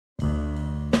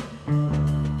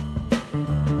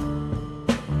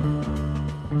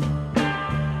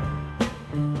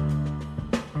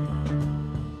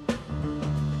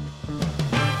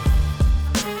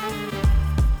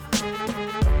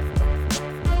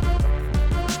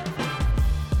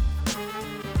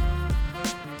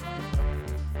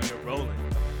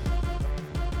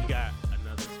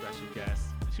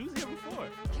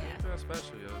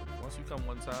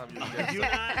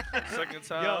second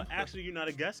time. Yo, actually, you're not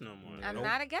a guest no more. I'm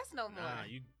not a guest no more. Nah,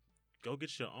 you go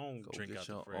get your own Go drink get out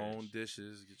your the fridge. own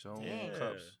dishes. Get your own Yeah.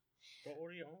 cups. Go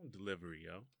order your own delivery,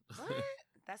 yo. What?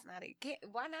 That's not it.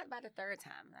 Why not by the third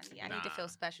time? I need to Nah. feel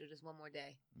special just one more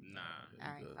day. Nah.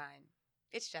 All right, fine.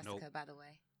 It's Jessica, by the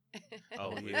way.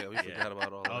 Oh yeah, we forgot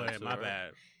about all Oh that. yeah, too, my right?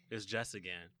 bad. It's Jess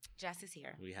again. Jess is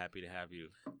here. We happy to have you.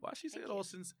 Why she say Thank it all you.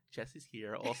 since Jesse's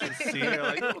here, all sincere?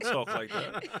 Like, don't talk like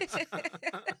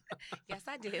that. Yes,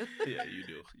 I do. Yeah, you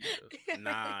do. You do.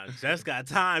 Nah, Jess got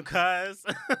time, cuz.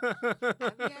 I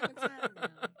be having time now.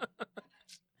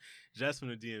 Jess from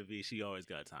the DMV, she always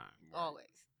got time. Always.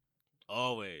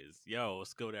 Always. Yo,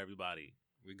 what's good, everybody?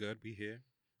 We good? We here?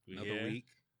 We Another here? week.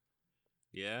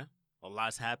 Yeah. A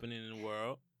lot's happening in the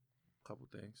world. Couple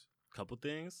things. Couple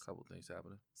things.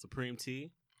 Happening. Supreme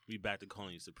T. We back to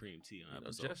calling you Supreme T on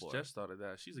episode 4. Jess started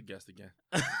that. She's a guest again.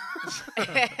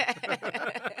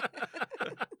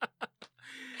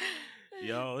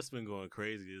 Yo, it's been going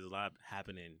crazy. There's a lot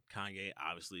happening. Kanye,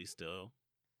 obviously, still.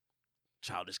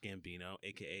 Childish Gambino,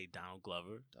 a.k.a. Donald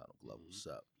Glover. Donald Glover, what's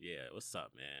up? Yeah, what's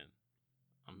up, man?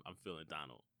 I'm feeling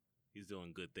Donald. He's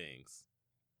doing good things.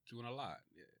 Doing a lot.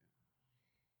 Yeah.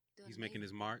 Doing He's making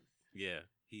his amazing. mark. Yeah.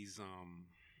 He's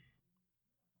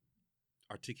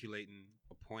articulating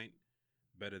a point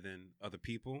better than other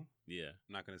people. Yeah.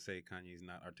 I'm not gonna say Kanye's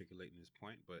not articulating his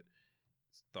point, but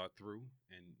it's thought through,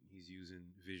 and he's using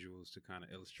visuals to kind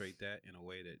of illustrate that in a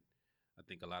way that I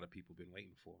think a lot of people been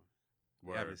waiting for. We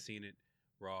Word. haven't seen it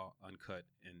raw, uncut,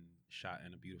 and shot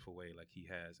in a beautiful way like he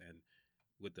has, and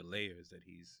with the layers that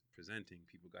he's presenting,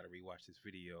 people got to rewatch this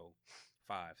video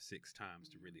 5-6 times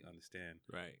to really understand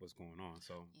Right. what's going on.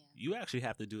 So Yeah. You actually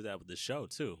have to do that with the show,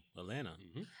 too, Atlanta.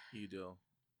 You do.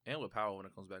 And with Power when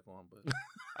it comes back on, but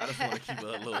I just want to keep a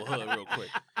little hood real quick.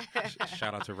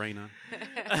 shout out to Raina.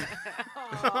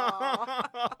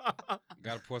 Aw.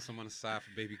 Got to pour some on the side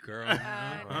for baby girl. I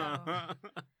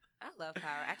know. I love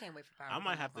Power. I can't wait for Power. I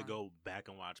might come have to on. go back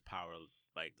and watch Power,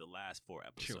 like, the last 4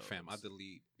 Chill, episodes. fam. I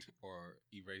delete or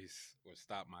erase or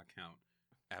stop my account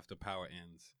after Power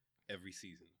ends every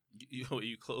season.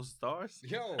 You close stars?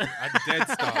 Yo, I dead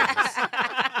stars.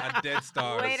 I dead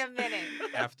stars. Wait a minute.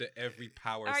 After every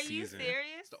Power Are season. you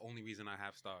serious? It's the only reason I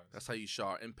have stars. That's how you show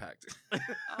our impact. Oh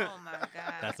my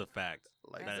god. That's a fact.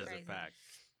 Like That's That is crazy. a fact.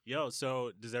 Yo,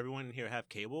 so does everyone here have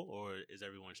cable, or is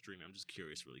everyone streaming? I'm just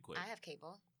curious really quick. I have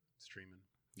cable. Streaming.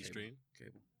 You Cable. stream?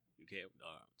 Cable. You can't.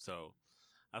 So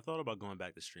I thought about going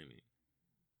back to streaming.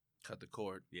 Cut the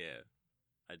cord. Yeah,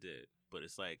 I did. But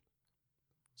it's like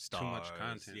Too much stars.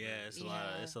 content, Yeah, man. it's a lot.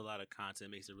 Yeah. It's a lot of content.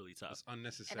 Makes it really tough. It's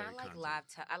unnecessary And I like content. live.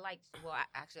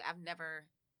 I've never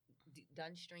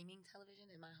done streaming television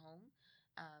in my home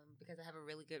because I have a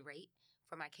really good rate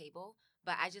for my cable.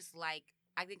 But I just like.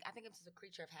 I think I'm just a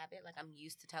creature of habit. Like I'm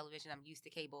used to television. I'm used to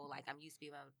cable. Like I'm used to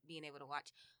being able to watch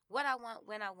what I want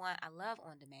when I want. I love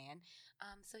on demand.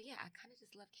 So yeah, I kind of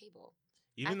just love cable.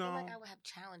 Even I feel though like I would have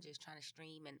challenges trying to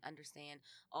stream and understand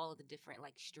all of the different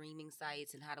like streaming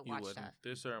sites and how to You watch wouldn't. stuff.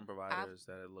 There's certain providers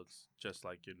that it looks just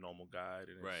like your normal guide,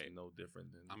 and Right. it's no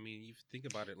different than. I mean, you think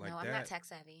about it like no, I'm that. not tech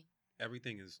savvy.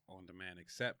 Everything is on demand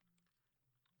except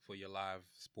for your live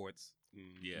sports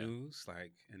news.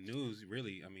 Like, and news,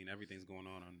 really, I mean, everything's going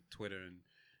on Twitter and,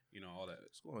 all that.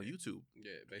 It's going on YouTube.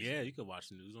 Yeah, basically. yeah, you can watch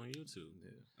the news on YouTube. Yeah.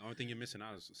 The only thing you're missing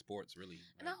out is sports, really.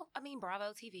 Like, No, I mean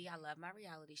Bravo TV. I love my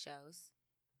reality shows.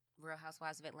 Real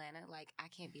Housewives of Atlanta. Like I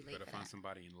can't be late better for find that.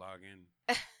 somebody and log in,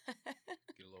 get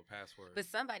a little password. But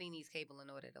somebody needs cable in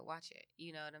order to watch it.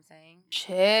 You know what I'm saying?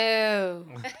 Chill.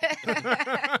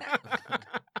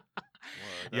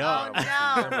 Yo. Oh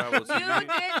no! Bravo You TV.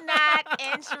 did not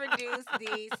introduce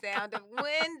the sound of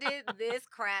when did this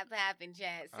crap happen,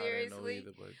 Chad? I didn't know Seriously?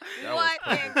 either, but that What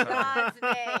was in perfect timing.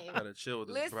 God's name? Gotta chill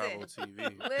with this Bravo Listen.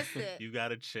 TV. Listen, You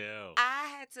gotta chill. I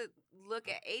had to look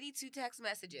at 82 text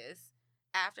messages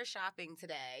after shopping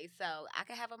today, so I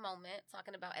could have a moment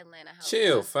talking about Atlanta.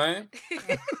 Chill, fam.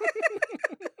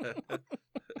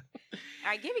 All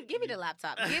right, give me the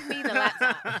laptop. Give me the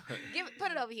laptop.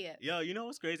 Put it over here. Yo, you know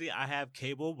what's crazy? I have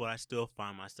cable, but I still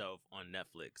find myself on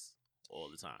Netflix all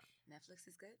the time. Netflix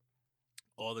is good.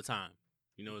 All the time.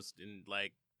 It's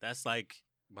that's like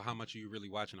But how much are you really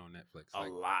watching on Netflix? a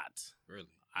Like, lot. really?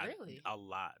 Really? A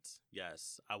lot.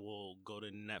 Yes. I will go to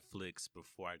Netflix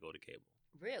before I go to cable.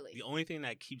 Really? The only thing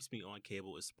that keeps me on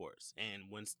cable is sports. And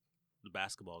once the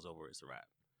basketball's over, it's a wrap.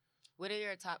 What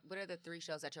are the 3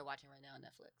 shows that you're watching right now on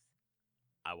Netflix?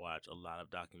 I watch a lot of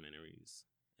documentaries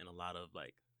and a lot of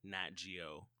like Nat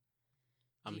Geo.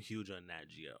 I'm huge on Nat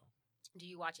Geo. Do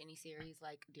you watch any series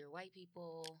like Dear White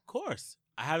People? Of course.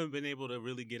 I haven't been able to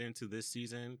really get into this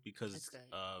season because That's good.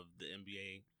 of the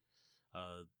NBA,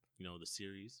 the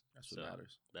series. That's what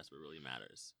matters. That's what really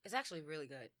matters. It's actually really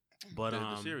good. But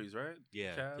The series, right?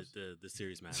 yeah, Cavs? the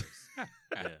series matters. Yeah.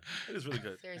 It is really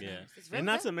good. Seriously. Yeah. It's really And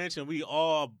not good. to mention, we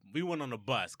went on a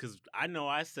bus because I know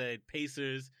I said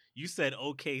Pacers, you said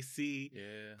OKC. Yeah.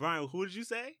 Brian, who did you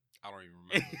say? I don't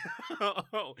even remember.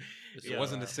 It Yeah.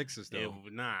 wasn't the Sixers though.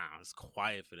 It's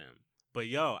quiet for them. But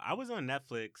yo, I was on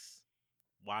Netflix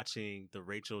watching the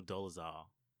Rachel Dolezal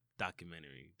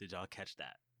documentary. Did y'all catch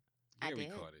that? I Yeah, we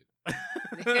did. caught it.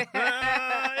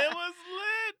 It was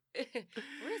lit.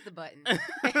 Where's the button?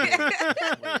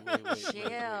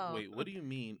 Chill. Wait, what do you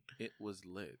mean it was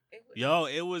lit? Yo,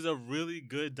 it was a really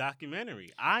good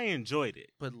documentary. I enjoyed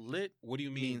it. But lit, What do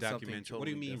you mean means something documentary? What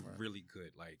do you totally mean different. really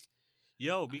good? Like,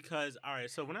 Yo, because all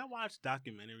right, so when I watch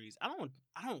documentaries, I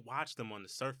don't watch them on the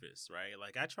surface, right?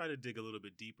 Like I try to dig a little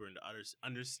bit deeper and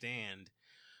understand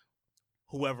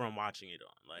whoever I'm watching it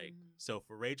on. Like so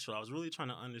for Rachel, I was really trying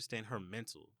to understand her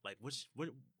mental. Like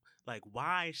like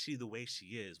why is she the way she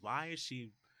is? Why is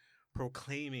she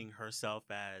proclaiming herself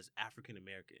as African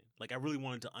American? Like I really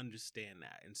wanted to understand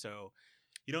that. And so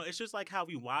it's just like how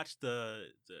we watched the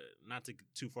not to get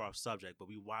too far off subject, but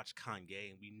we watched Kanye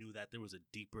and we knew that there was a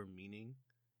deeper meaning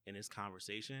in his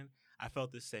conversation. I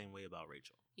felt the same way about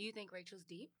Rachel. You think Rachel's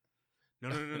deep? No.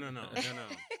 Do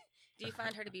you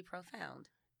find her to be profound?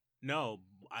 No,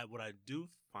 what I do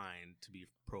find to be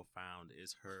profound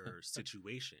is her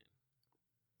situation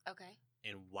Okay.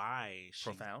 and why she...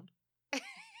 profound.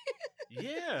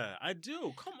 Yeah, I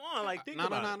do. Come on, like think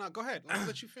about it. No. Go ahead. Let me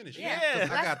let you finish. Yeah.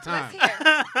 'Cause I got time. Let's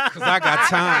hear. Because I got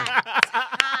time.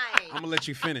 Time. I'm gonna let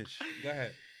you finish. Go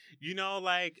ahead.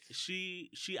 Like she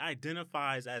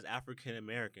identifies as African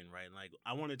American, right? Like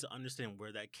I wanted to understand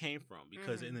where that came from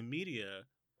because in the media,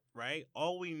 right,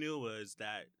 all we knew was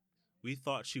that we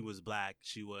thought she was black.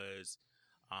 She was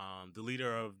the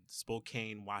leader of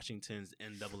Spokane, Washington's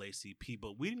NAACP,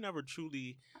 but we never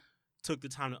truly took the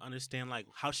time to understand like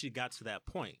how she got to that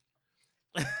point.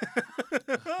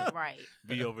 Right.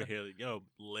 Be over here, yo,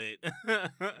 lit.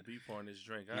 Be pouring this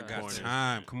drink. I Huh? got Corners.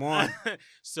 time. Come on.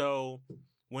 So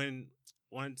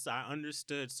once I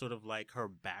understood sort of like her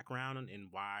background and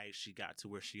why she got to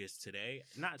where she is today,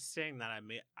 not saying that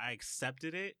I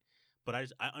accepted it, but I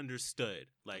understood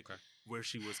like Okay. where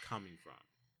she was coming from.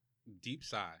 Deep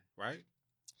sigh, right?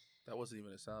 That wasn't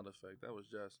even a sound effect. That was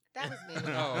just. That was me.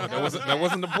 Oh, that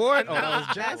wasn't the board? Oh, that was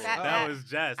No, Jess. That was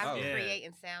Jess. I'm yeah.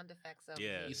 creating sound effects over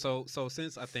Yeah. here. So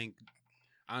since I think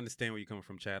I understand where you're coming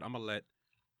from, Chad, I'm gonna let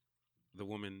the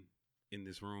woman in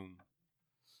this room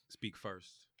speak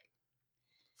first.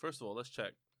 First of all, let's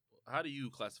check. How do you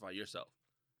classify yourself?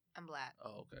 I'm black.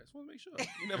 Oh, okay. Just want to make sure.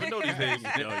 You never know these days.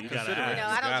 No, you gotta Consider ask. it. No,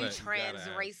 I don't gotta- do you gotta ask.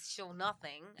 transracial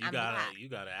nothing. You I'm black.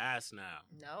 gotta ask now.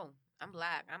 No, I'm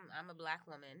black. I'm a black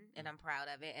woman, and I'm proud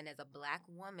of it. And as a black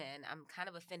woman, I'm kind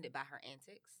of offended by her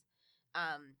antics.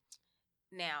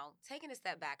 Now, taking a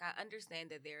step back, I understand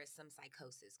that there is some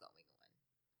psychosis going on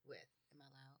with. Am I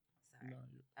loud? Sorry. No,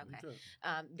 you're Okay.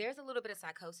 good. There's a little bit of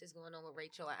psychosis going on with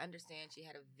Rachel. I understand she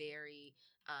had a very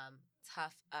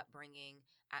tough upbringing.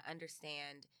 I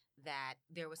understand that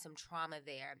there was some trauma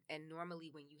there. And normally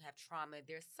when you have trauma,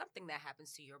 there's something that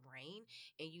happens to your brain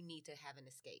and you need to have an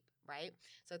escape, right?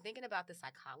 So thinking about the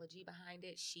psychology behind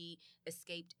it, she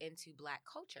escaped into Black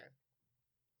culture,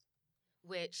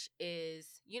 which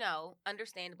is,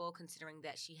 understandable considering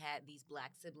that she had these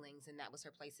Black siblings and that was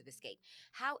her place of escape.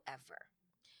 However,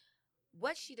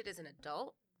 what she did as an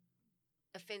adult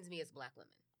offends me as Black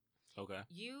women. Okay.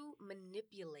 You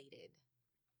manipulated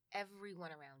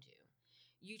everyone around you.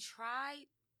 You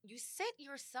sent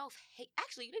yourself hate.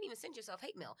 Actually, you didn't even send yourself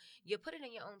hate mail. You put it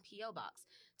in your own P.O. box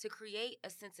to create a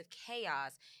sense of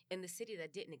chaos in the city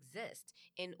that didn't exist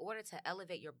in order to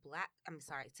elevate your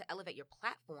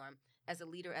platform as a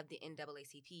leader of the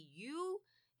NAACP. You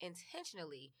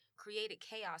intentionally created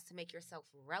chaos to make yourself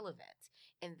relevant.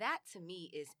 And that to me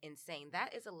is insane.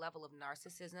 That is a level of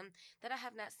narcissism that I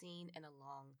have not seen in a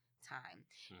long time.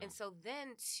 Mm. And so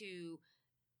then to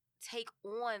take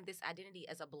on this identity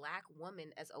as a Black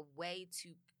woman as a way to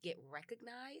get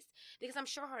recognized, because I'm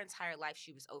sure her entire life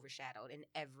she was overshadowed in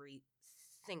every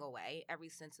single way, every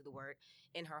sense of the word,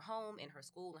 in her home, in her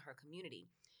school, in her community.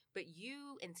 But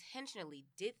you intentionally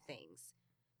did things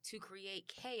to create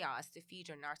chaos to feed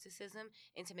your narcissism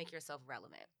and to make yourself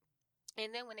relevant.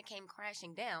 And then when it came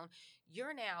crashing down,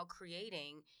 you're now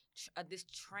creating this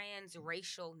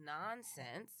transracial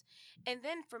nonsense. And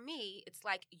then for me, it's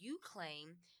like you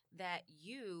claim that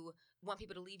you want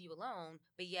people to leave you alone,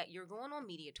 but yet you're going on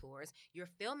media tours, you're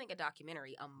filming a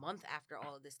documentary a month after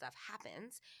all of this stuff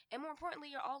happens, and more importantly,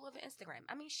 you're all over Instagram.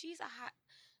 I mean, she's a hot...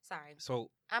 Sorry. So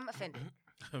I'm offended.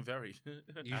 Very.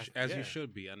 As yeah. you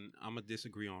should be. And I'm gonna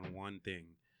disagree on one thing,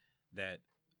 that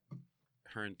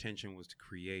her intention was to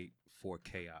create for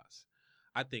chaos.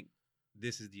 I think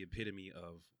this is the epitome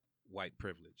of white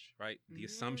privilege, right? The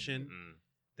assumption Mm.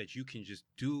 that you can just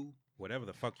do whatever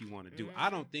the fuck you want to do. I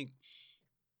don't think,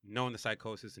 knowing the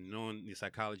psychosis and knowing the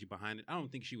psychology behind it, I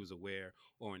don't think she was aware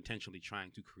or intentionally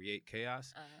trying to create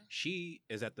chaos. She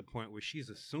is at the point where she's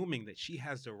assuming that she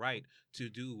has the right to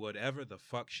do whatever the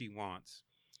fuck she wants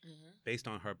based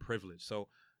on her privilege. So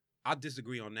I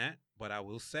disagree on that, but I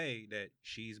will say that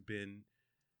she's been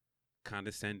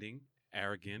condescending,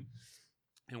 arrogant,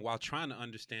 and while trying to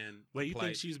understand Wait, the you plight,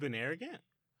 think she's been arrogant?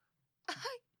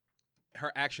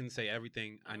 her actions say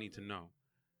everything I need to know.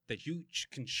 That you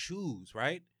can choose,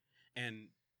 right? And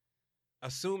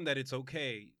assume that it's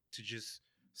okay to just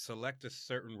select a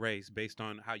certain race based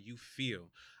on how you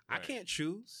feel. I Right. can't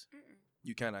choose.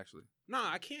 You can actually. No,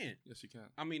 I can't. Yes, you can.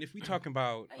 I mean, if we talking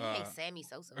about Oh, you ain't Sammy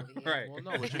Sosa over here. right. Well,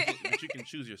 no, but you can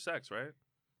choose your sex, right?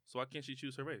 So why can't she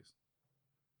choose her race?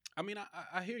 I mean,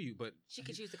 I hear you, but She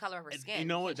could choose the color of her And skin. you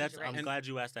know She what? can't choose That's her I'm race. glad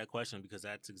you asked that question because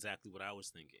that's exactly what I was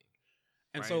thinking.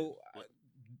 and Right. so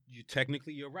you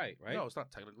technically you're right? No, it's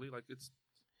not technically. Like it's.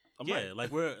 I'm yeah, right.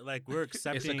 like we're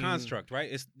accepting. It's a construct, right?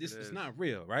 It's It it's is. not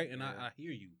real, right? And Yeah. I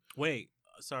hear you. Wait,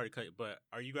 sorry, to cut you, but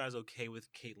are you guys okay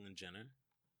with Caitlyn Jenner?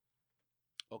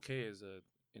 Okay is a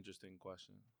interesting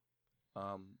question.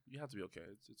 You have to be okay.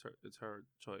 It's her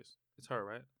choice. It's her,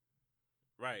 right?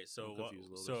 Right. So I'm confused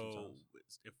a little bit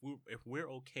so sometimes. if we're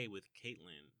okay with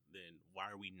Caitlyn, then why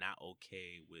are we not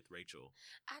okay with Rachel?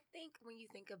 I think when you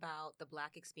think about the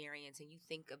Black experience and you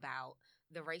think about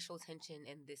the racial tension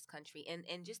in this country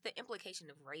and just the implication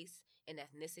of race and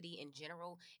ethnicity in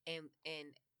general and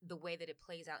the way that it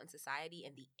plays out in society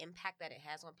and the impact that it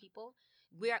has on people,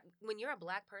 when you're a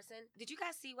Black person, did you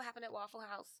guys see what happened at Waffle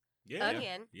House? Yeah.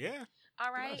 Again. Yeah.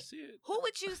 All Did I right. see it? Who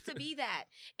would choose to be that?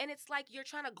 And it's like you're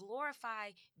trying to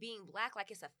glorify being Black like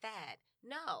it's a fad.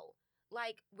 No.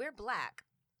 Like, we're Black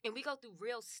and we go through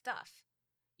real stuff,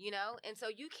 you know? And so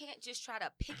you can't just try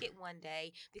to pick it one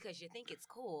day because you think it's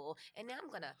cool and now I'm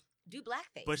going to do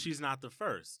blackface. But she's not the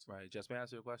first. Right. Jess, may I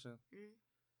ask you a question? Mm.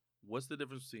 What's the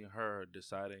difference between her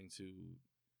deciding to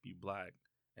be Black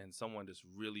and someone that's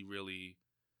really, really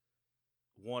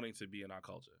wanting to be in our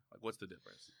culture? Like, what's the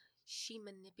difference? She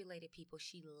manipulated people.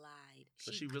 She lied.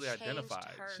 But she really changed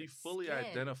identified. her She fully skin.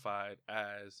 identified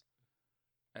as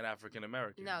an African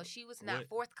American. No, she was not What-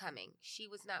 forthcoming. She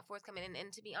was not forthcoming.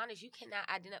 And to be honest, you cannot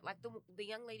identify, like the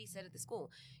young lady said at the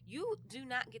school, you do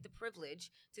not get the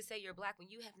privilege to say you're Black when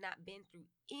you have not been through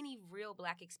any real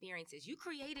Black experiences. You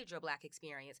created your Black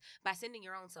experience by sending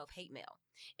your own self-hate mail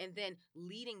and then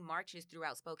leading marches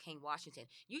throughout Spokane, Washington.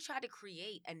 You tried to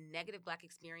create a negative Black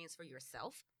experience for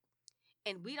yourself.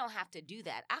 And we don't have to do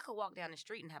that. I could walk down the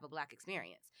street and have a Black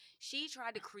experience. She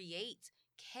tried to create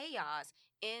chaos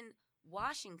in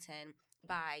Washington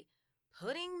by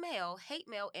putting hate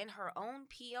mail in her own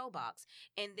P.O. box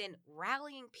and then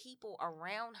rallying people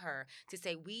around her to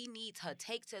say we need to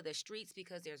take to the streets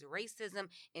because there's racism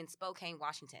in Spokane,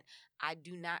 Washington. I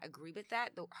do not agree with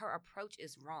that. Her approach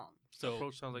is wrong. So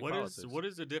approach sounds like what is politics. what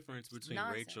is the difference between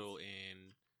nonsense. Rachel and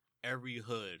every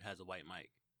hood has a white mic?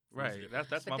 Right. That's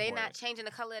But my they're point. not changing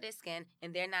the color of their skin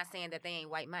and they're not saying that they ain't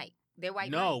white Mike. They're white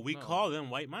No, Mike. we No. call them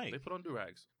white Mike. They put on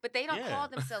do-rags. But they don't Yeah. call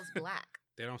themselves Black.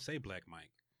 They don't say Black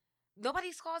Mike.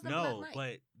 Nobody calls them No, Black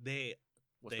Mike. but they.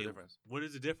 What's the difference? What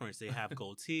is the difference? They have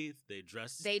gold teeth. They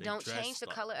dress. They don't dress change the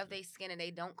like- color of their skin and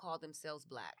they don't call themselves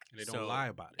Black. And they don't So- lie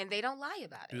about it. And they don't lie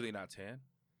about Do it. they not tan?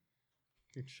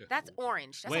 That's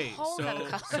orange. That's Wait, a whole nother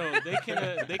color. so they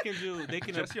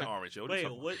can Just your orange. Yo. What are you wait,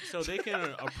 talking what? So they can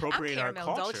I'm appropriate our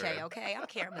caramel culture. dolce, okay? I'm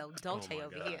caramel dolce my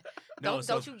over God. here. No, Don't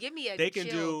so you give me a They can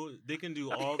chill.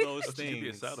 do all those about? Give me a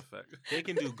things. sound effect. They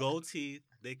can do gold teeth.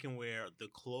 They can wear the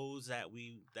clothes that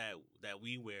we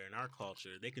wear in our culture.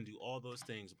 They can do all those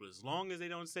things, but as long as they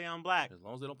don't say I'm Black, As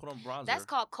long as they don't put on bronzer. That's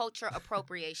called culture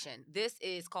appropriation. This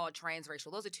is called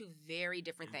transracial. Those are two very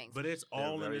different things. but it's They're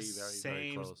all in very, the very, very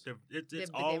same. close. It's They're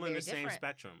all in very the same different.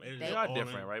 spectrum. It is They They are all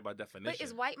different, in- right? By definition. But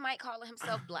is White Mike calling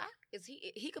himself Black? Is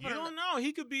he could You put on don't know.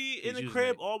 He could be in He's the using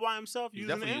crib it. all by himself He's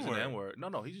using the definitely using the N-word.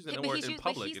 N-word. No, he's using Yeah, the but N-word he's in used- but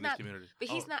public he's in not- this community. But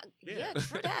he's Oh, not. yeah. Yeah,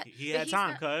 true that. He But had he's time,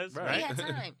 not- cuz. Right. Right? He had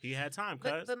time. He had time,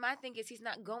 But, cuz. but my thing is, he's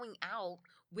not going out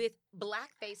with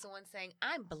blackface on saying,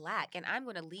 I'm Black and I'm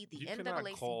going to lead the You NAACP.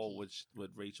 cannot call what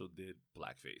Rachel did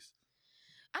blackface.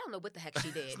 I don't know what the heck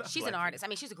she did. It's not She's an blackface. artist. I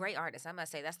mean, she's a great artist. I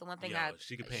must say that's the one thing Yo, I.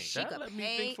 she could paint. She That could let me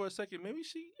think paint. for a second. Maybe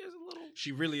she is a little.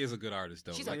 She really is a good artist,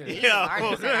 though. She's Like, an Yeah. amazing Yo.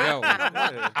 artist. Yo. I kind of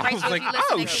want, Yeah. I Rachel, was if like, you listen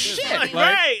oh, to this, shit. I mean,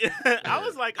 Right. I Yeah.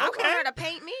 was like, I want okay. her to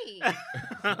paint me.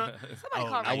 Somebody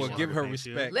call I Rachel. will give her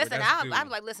respect. Listen, but I'm that's due.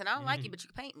 like, listen, I don't like you, but you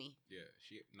can paint me. Yeah,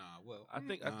 she. Nah, well, I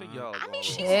think y'all. I are mean, going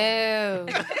she's- wrong.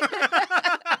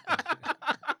 Ew.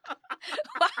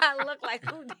 Why I look like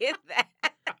who did that?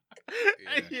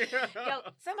 Yeah. Yo,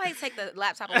 somebody take the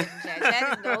laptop away from Chad.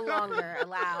 Chad is no longer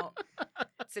allowed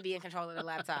to be in control of the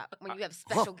laptop when you have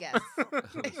special guests.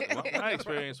 Listen, my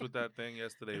experience with that thing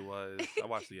yesterday was I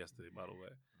watched it yesterday, by the way.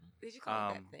 Did you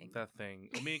call it that thing? That thing.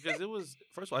 I mean, because it was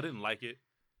first of all, I didn't like it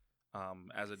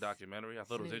as a documentary. I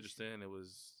thought it was Snooze. interesting. It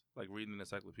was like reading an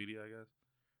encyclopedia, I guess.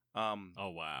 Oh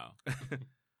wow.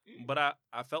 But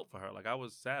I felt for her. Like I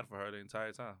was sad for her the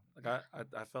entire time. Like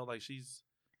I felt like she's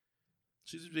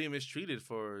being mistreated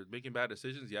for making bad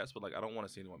decisions. Yes, but like I don't want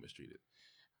to see anyone mistreated.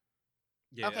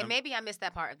 Yeah, Okay, maybe I missed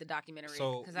that part of the documentary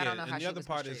So because I don't know how and she the other was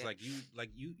part is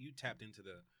mistreated. you tapped into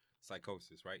the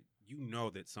psychosis, right? You know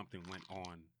that something went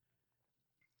on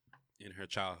in her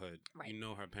childhood. Right. You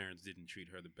know her parents didn't treat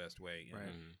her the best way, and Right.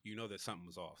 you know that something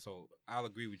was off. So I'll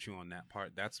agree with you on that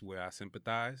part. That's where I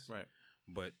sympathize. Right.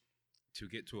 But to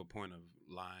get to a point of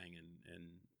lying and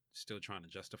still trying to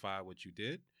justify what you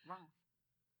did, Wrong.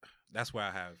 that's where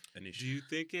I have an issue. Do you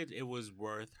think it was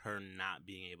worth her not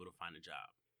being able to find a job?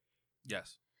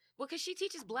 Yes. Well, because she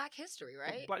teaches Black history,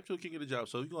 right? Black people can get a job,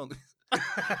 so you gonna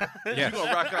Yes. you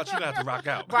gonna rock out. You gonna have to rock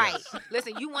out. Right. Yes.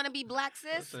 Listen, you want to be Black,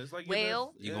 sis? Listen, it's like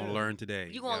Well, You're gonna learn today.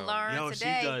 You gonna Yo. learn Yo,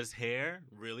 today. she does hair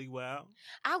really well.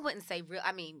 I wouldn't say real.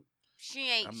 I mean, she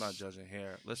ain't. I'm not judging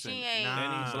hair. Listen, She ain't.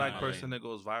 Nah. any black Nah. person that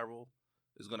goes viral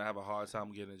is gonna have a hard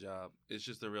time getting a job. It's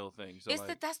just the real thing. So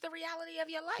like, That's the reality of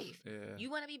your life. yeah. You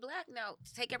want to be Black? No,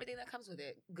 take everything that comes with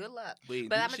it. Good luck. Wait,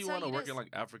 but did I'ma she tell want to you work this. in like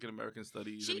African American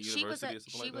studies in a She was university or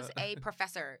something she like was that? a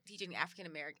professor teaching African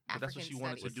American. But that's what she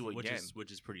wanted to do again.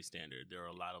 Which is pretty standard. There are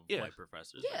a lot of Yeah. white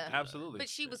professors. Yeah. that do that. Absolutely. But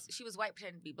she was white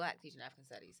pretending to be Black teaching African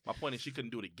studies. My point is she couldn't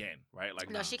do it again, right? Like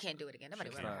No, nah. she can't do it again. Nobody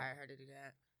She would have cannot. hired her to do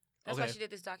that. That's why Okay. she did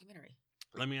this documentary.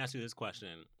 Let me ask you this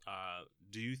question: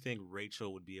 do you think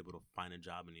Rachel would be able to find a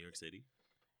job in New York City?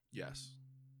 Yes.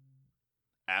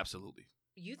 Absolutely.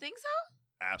 You think so?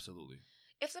 Absolutely.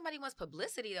 If somebody wants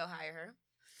publicity, they'll hire her.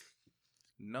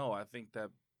 No, I think that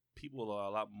people are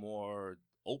a lot more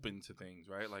open to things,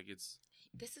 right? Like it's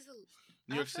This is a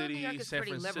New I York feel New City, York is San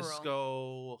pretty liberal.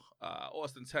 Francisco,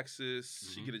 Austin,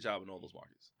 Texas. She Mhm. get a job in all those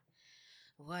markets.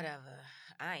 whatever.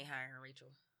 I ain't hiring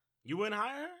Rachel. You wouldn't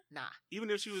hire her, Nah.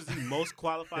 even if she was the most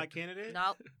qualified candidate.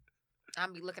 Nope.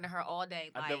 I'm be looking at her all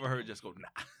day. I've Like, never heard her just go nah.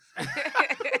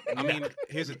 I mean,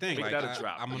 here's the thing. Make Like, that a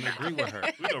drop. I'm gonna agree with her.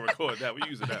 We gonna record that. We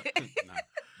using that.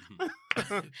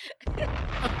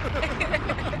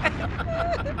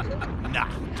 Nah.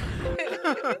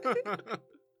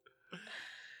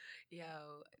 Yo,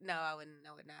 no, I would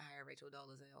not hire Rachel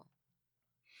Dolezal.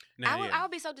 Now, I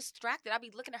would be so distracted. I'd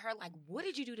be looking at her like, what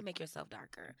did you do to make yourself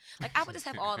darker? Like, I would just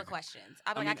have all the questions.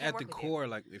 I'd be I like, mean, I can't at work the with core,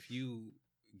 like if you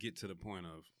get to the point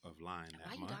of lying you. that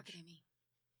Why are you much, darker than me?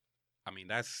 I mean,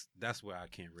 that's where I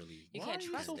can't really. You Why can't are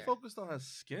you trust so her. focused on her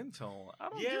skin tone? I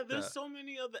don't Yeah, get there's that. so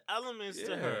many other elements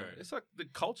to Yeah, her. It's like the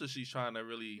culture she's trying to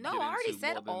really. No, get I already into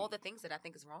said more than- all the things that I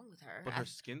think is wrong with her. But her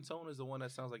skin tone is the one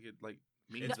that sounds like it like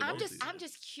means No, the I'm most just to you. I'm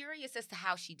just curious as to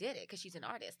how she did it because she's an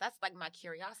artist. That's like my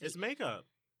curiosity. It's makeup.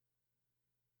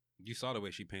 You saw the way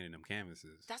she painted them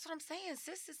canvases. That's what I'm saying.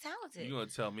 Sis is talented. You gonna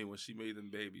tell me when she made them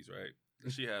babies, right?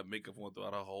 And she had makeup on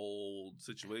throughout her whole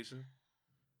situation.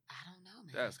 I don't know,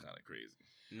 man. That's kind of crazy.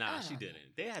 Nah, she Oh.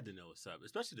 didn't. They had to know what's up,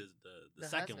 especially the The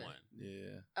second husband. one.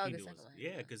 Yeah, oh, He the knew second what's- one.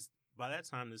 Yeah, because by that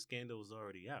time the scandal was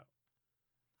already out.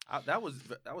 that was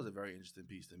a very interesting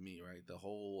piece to me, right? The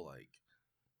whole like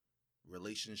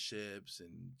relationships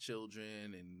and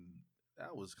children, and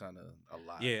that was kind of a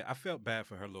lot. Yeah, I felt bad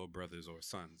for her little brothers or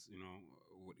sons. You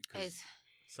know, 'cause- It's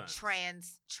Sons.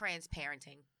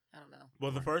 transparenting. I don't know.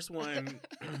 Well, the first one,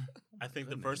 I think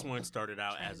the first one started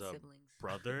out Trans as a siblings.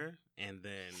 brother, and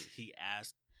then he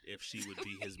asked if she would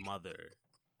be his mother,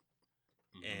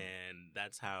 Mhm. and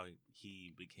that's how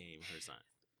he became her son.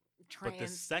 Trans but the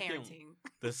second- parenting.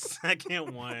 The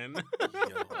second one,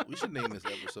 Yo, we should name this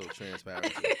episode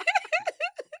 "Transparency."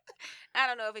 I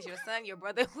don't know if it's your son, your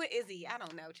brother. What is he? I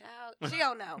don't know, child. She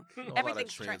don't know. A lot of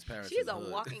Everything's transparency She's in a the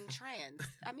hood. walking trans.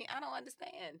 I mean, I don't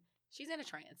understand. She's in a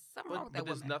trance. Something wrong with But that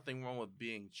there's woman. nothing wrong with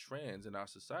being trans in our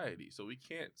society, so we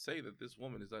can't say that this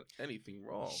woman has done anything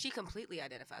wrong. She completely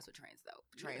identifies with trans though.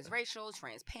 Yeah. Transracial,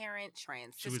 transparent,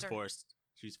 trans she was sister. forced.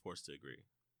 She was forced to agree.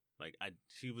 Like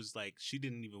she was like she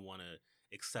didn't even want to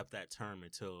accept that term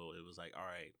until it was like, all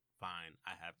right, fine,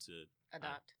 I have to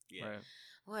Adopt. yeah. Right.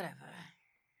 Whatever.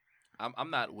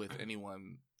 I'm not with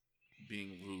anyone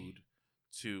being rude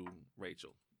to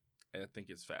Rachel. And I think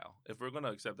it's foul. If we're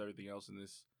gonna accept everything else in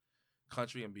this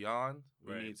country and beyond,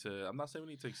 we Right. need to. I'm not saying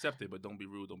we need to accept it, but don't be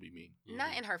rude, don't be mean.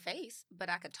 Not in her face, but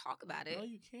I could talk about it. No,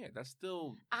 you can't. That's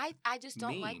still I just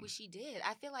don't like mean. what she did.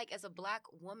 I feel like as a black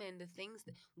woman, the things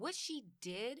what she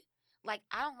did, like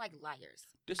I don't like liars.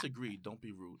 disagree. Don't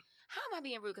be rude. How am I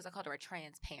being rude because I called her a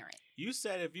transparent? You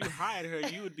said if you hired her,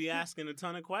 you would be asking a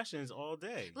ton of questions all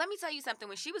day. Let me tell you something.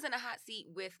 When she was in a hot seat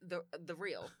with the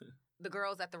real, the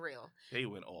girls at the real, They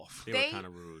went off. They They- were kind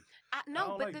of rude. no,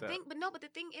 don't but like the that. thing, but the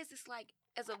thing is, it's like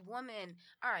as a woman,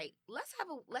 all right, let's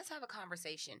have a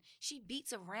conversation. She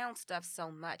beats around stuff so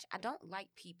much. I don't like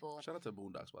people. Shout out to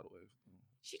Boondocks, by the way.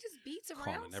 She just beats around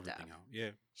Calling stuff. everything out.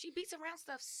 Yeah. She beats around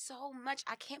stuff so much.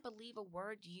 I can't believe a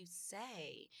word you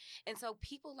say. And so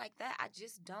people like that,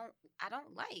 I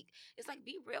don't like. It's like,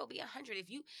 be real, be 100.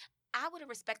 I would have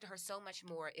respected her so much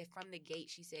more if from the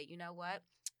gate she said, you know what?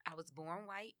 I was born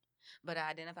white, but I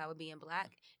identify with being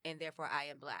black, and therefore I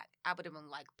am black. I would have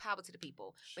been like, power to the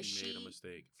people. But She made a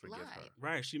mistake. Forget her. lied.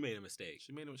 Right, she made a mistake.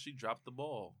 She dropped the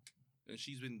ball, and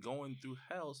she's been going through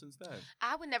hell since then.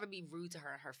 I would never be rude to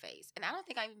her in her face. And I don't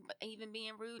think I'm even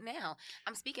being rude now.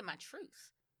 I'm speaking my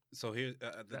truth. So here,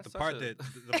 That's the such part a-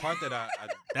 the part that I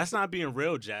That's not being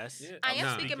real, Jess. Yeah, I am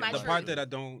Nah, speaking my the truth. part that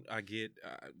I get,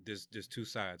 there's two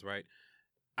sides, right?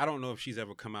 I don't know if she's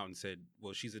ever come out and said,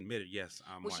 well, she's admitted, yes,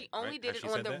 I'm Well, white. she only right? did Has it she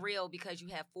on said the that? real because you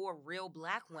have 4 real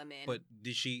black women. But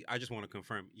did she? I just want to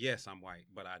confirm. Yes, I'm white,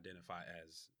 but I identify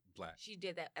as black. She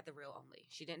did that at the real only.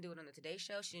 She didn't do it on the Today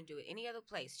Show. She didn't do it any other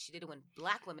place. She did it when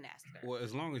black women asked her, Well,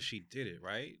 as long as she did it,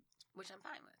 right? which I'm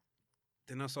fine with.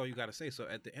 Then that's all you got to say. So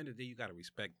at the end of the day, you got to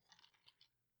respect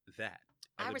that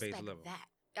at I the base respect level. that.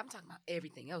 I'm talking about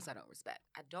everything else I don't respect.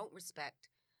 I don't respect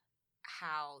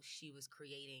how she was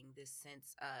creating this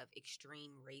sense of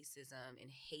extreme racism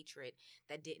and hatred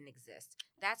that didn't exist.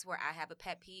 That's where I have a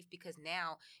pet peeve because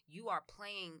now you are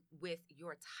playing with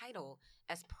your title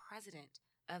as president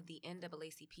of the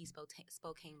NAACP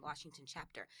Spokane, Washington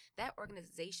chapter. That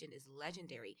organization is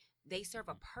legendary. They serve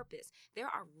a purpose. There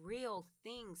are real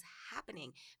things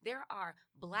happening. There are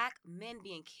black men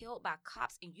being killed by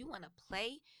cops, and you want to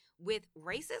play with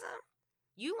racism?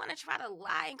 You want to try to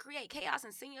lie and create chaos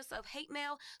and send yourself hate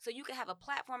mail so you can have a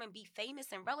platform and be famous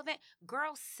and relevant?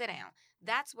 Girl, sit down.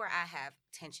 That's where I have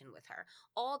tension with her.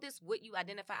 All this, what you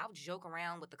identify, I'll joke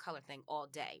around with the color thing all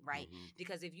day, right? Mhm.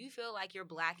 Because if you feel like you're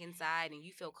black inside and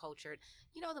you feel cultured,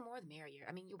 the more the merrier.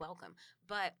 I mean, you're welcome.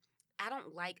 But I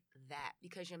don't like that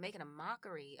because you're making a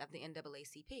mockery of the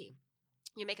NAACP.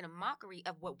 You're making a mockery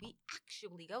of what we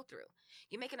actually go through.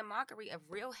 You're making a mockery of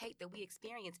real hate that we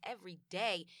experience every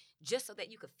day just so that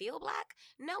you could feel black.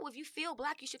 No, if you feel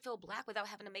black, you should feel black without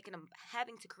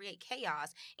having to create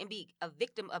chaos and be a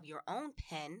victim of your own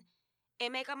pen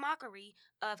and make a mockery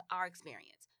of our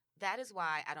experience. That is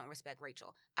why I don't respect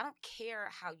Rachel. I don't care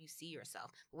how you see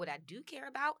yourself. But what I do care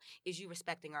about is you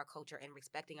respecting our culture and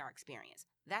respecting our experience.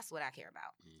 That's what I care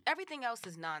about. Everything else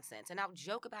is nonsense. And I'll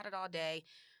joke about it all day.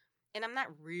 And I'm not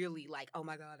really like, oh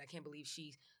my God, I can't believe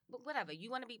but whatever. You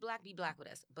want to be black with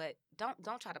us. But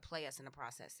don't try to play us in the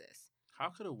process, sis. How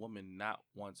could a woman not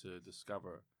want to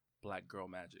discover black girl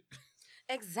magic?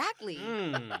 Exactly.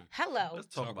 Mm. Hello.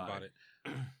 Let's talk about it.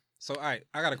 So, all right,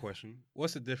 I got a question.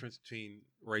 What's the difference between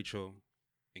Rachel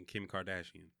and Kim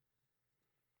Kardashian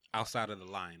outside of the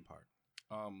lying part?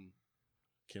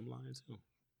 Kim lying too.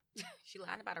 She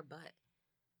lied about her butt.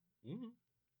 Mm-hmm.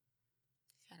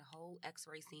 She had a whole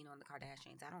X-ray scene on the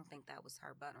Kardashians. I don't think that was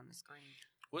her butt on the screen.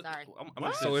 What, Sorry. I'm What?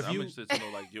 interested, So if I'm you- interested to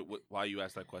know why you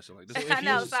asked that question. Like, this, I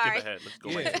know, let's sorry. skip ahead. Let's go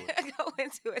Yeah. right to it. Go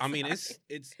into it. I mean, sorry.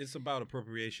 it's about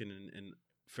appropriation and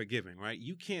forgiving, right?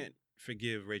 You can't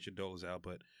forgive Rachel Dolezal,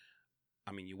 but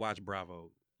I mean, you watch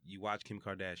Bravo, you watch Kim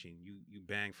Kardashian, you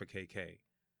bang for KK.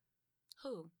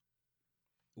 Who?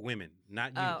 Women,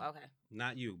 not you, Oh, okay.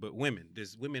 not you, but women.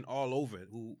 There's women all over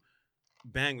who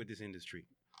bang with this industry.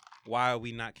 Why are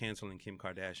we not canceling Kim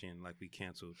Kardashian like we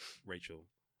canceled Rachel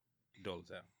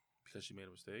Dolezal? Because she made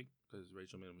a mistake? Because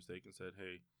Rachel made a mistake and said,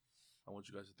 hey, I want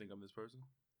you guys to think I'm this person?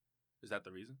 Is that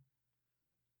the reason?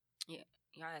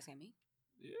 Y'all asking me?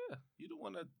 Yeah. You don't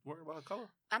want to worry about her color.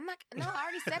 I'm not. No, I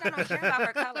already said I don't care about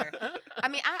her color. I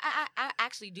mean, I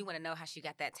actually do want to know how she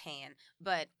got that tan,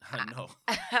 but I know.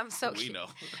 I'm so. We know.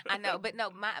 I know, but no,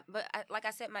 like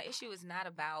I said, my issue is not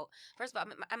about. First of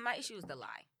all, my issue is the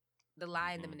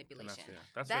lie and the Mhm. manipulation. And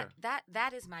that's fair. That's fair.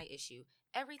 That is my issue.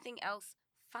 Everything else,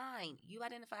 Fine. You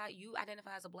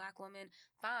identify as a black woman.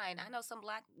 Fine. I know some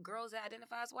black girls that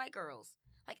identify as white girls.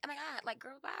 Like, oh my God, like,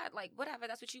 girl, bye. Like, whatever.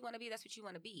 That's what you want to be. That's what you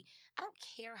want to be. I don't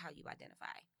care how you identify.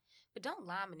 But don't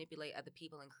lie, manipulate other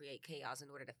people, and create chaos in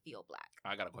order to feel black.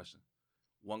 I got a question.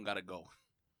 One gotta go.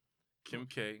 Kim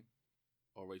K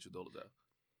or Rachel Dolezal?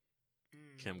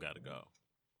 Kim gotta go.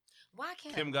 Why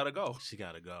Kim? Kim gotta go. She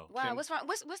gotta go. Why? Kim. What's wrong?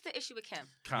 What's the issue with Kim?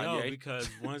 Kanye. Yo, because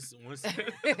once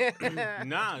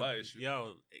My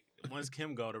issue. once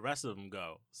Kim go, the rest of them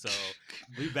go. So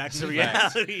we back to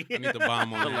Facts. reality. I need the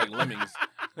bomb on Look that. like lemmings.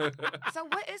 So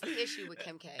what is the issue with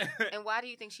Kim K? And why do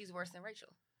you think she's worse than Rachel?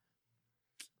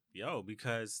 Yo,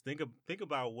 because think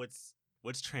about what's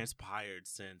transpired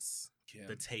since Kim.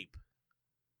 the tape.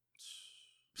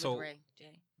 So, With Ray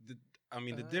J.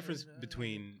 the difference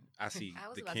between I see I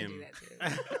was the about Kim to do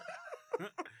that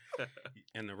too.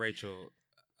 and the Rachel,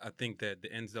 I think that the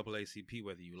NAACP,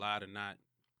 whether you lied or not,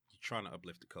 you're trying to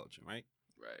uplift the culture, right?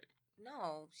 Right.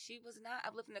 No, she was not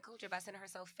uplifting the culture by sending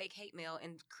herself fake hate mail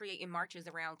and creating marches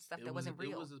around stuff that wasn't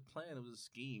real. It was a plan. It was a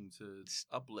scheme to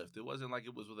uplift. It wasn't like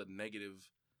it was with a negative.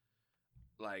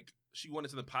 Like, she wanted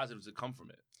something positive to come from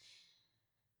it.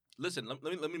 Listen, let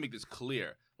me make this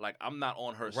clear. Like, I'm not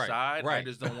on her Right, side. I right.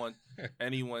 just don't want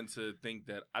anyone to think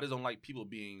that. I just don't like people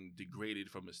being degraded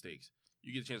from mistakes.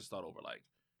 You get a chance to start over. Like,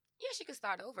 Yeah, she could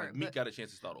start over. like Meek got a chance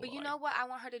to start over. But you like, know what I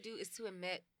want her to do is to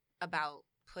admit about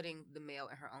putting the mail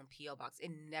in her own P.O. box.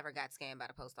 It never got scanned by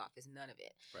the post office. None of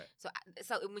it. Right.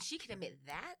 So when she can admit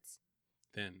that,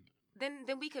 Then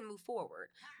we can move forward.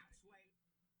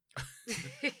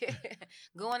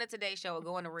 Go on to Today's Show or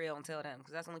go on the Real and tell them,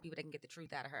 because that's the only people that can get the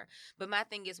truth out of her. But my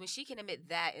thing is, when she can admit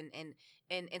that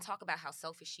and talk about how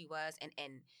selfish she was and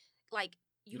like,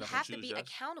 you You're not gonna have to choose, be Jess?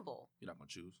 accountable you're not gonna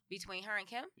choose. between her and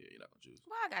Kim. Yeah, you're not gonna choose.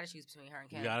 Why I gotta choose between her and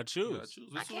Kim? You gotta You choose. gotta choose.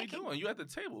 That's I what we can't- doing. You at the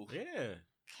table. Yeah.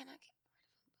 Can I get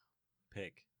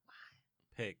Pick. why?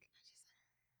 Pick.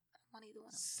 I don't want either one.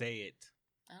 Of them. Say it.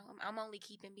 I'm only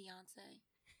keeping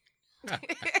Beyonce.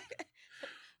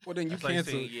 well, then you That's like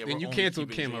cancel. saying, yeah, then we're you only cancel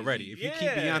keeping Kim Jay-Z. already. If you keep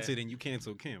Yeah. Beyonce, then you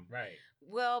cancel Kim. Right.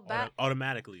 Well, but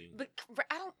Automatically.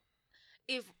 I don't.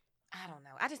 I don't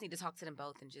know. I just need to talk to them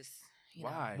both and just. You know.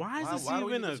 Why? Why is this why do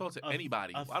we even need to a- talk to a-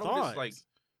 anybody? a Why don't we just thought? like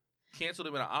cancel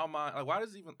them in our mind? Like, why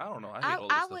does it even? I don't know. I hate all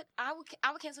this I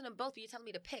stuff. would cancel them both, but you're telling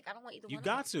me to pick. I don't want either You one.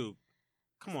 got of them. to.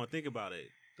 Come on, think about it.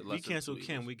 The We lesser of cancel two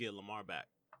Kim, evils. we get Lamar back.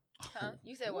 Huh?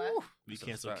 You said what? Woo. We That's a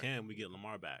cancel fact. Kim, we get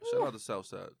Lamar back. Shout out to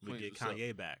Southside. We Queens get for South.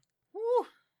 Kanye back.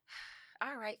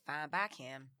 All right, fine. Bye,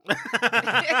 Kim.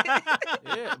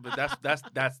 Yeah, but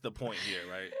that's the point here,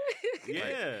 right? Yeah.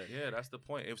 Like, yeah, that's the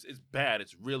point. It's bad.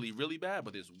 It's really, really bad,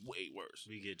 but it's way worse.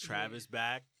 We get Travis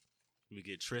back. We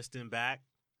get Tristan back.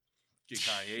 Get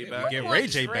Kanye Yeah, back. we get Poor Ray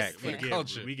J back for Tristan. the We get,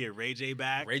 culture. we get Ray J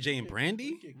back. Ray J and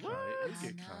Brandy. We get What? Kanye, we I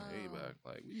get Kanye know. back.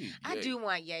 Like, we need I Ye. do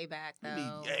want Ye back We though.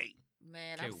 need Ye.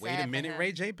 Man, Okay, I'm wait sad a for minute, him.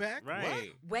 Ray J back.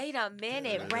 Right. Wait a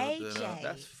minute, Ray J.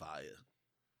 That's fire.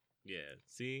 Yeah.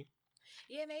 See?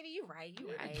 Yeah, maybe you're right.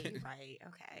 You're right. You're right.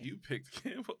 Okay. You picked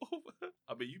Kim over.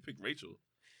 I mean, you picked Rachel.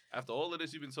 After all of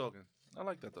this, you've been talking. I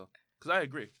like that though, because I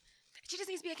agree. She just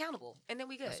needs to be accountable, and then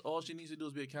we good. That's all she needs to do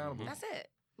is be accountable. That's it.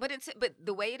 But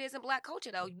the way it is in Black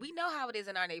culture, though, we know how it is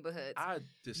in our neighborhoods. I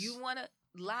just You want to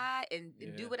lie and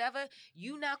do Yeah. whatever,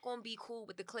 you not going to be cool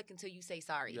with the clique until you say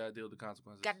sorry. you gotta deal with the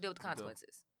consequences. Got to deal with the You do.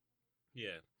 consequences.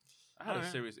 Yeah. I had a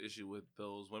Alright. serious issue with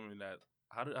those women that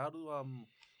how do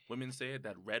women say it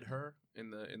that read her in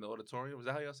the auditorium? Is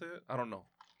that how y'all say it? I don't know.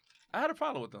 I had a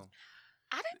problem with them.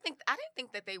 I didn't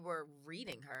think that they were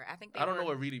reading her. I think they I don't were, know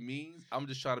what reading means. I'm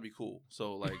just trying to be cool.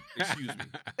 So like, excuse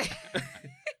me.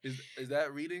 Is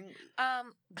that reading?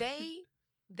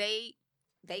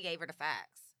 They gave her the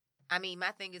facts. I mean,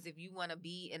 my thing is, if you want to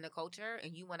be in the culture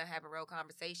and you want to have a real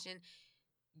conversation,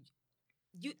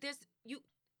 you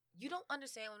don't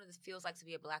understand what it feels like to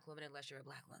be a Black woman unless you're a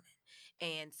Black woman.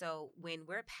 And so when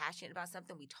we're passionate about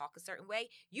something, we talk a certain way.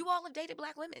 You all have dated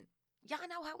Black women. Y'all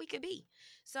know how we could be.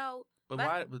 So But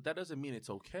why? But that doesn't mean it's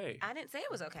okay. I didn't say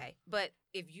it was okay. But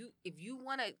if you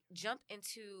want to jump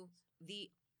into the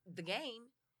game,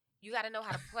 you got to know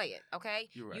how to play it. Okay,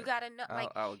 You're right. You got to know. Like,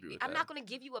 I'll agree with I'm that. not going to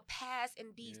give you a pass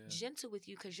and be Yeah. gentle with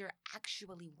you because you're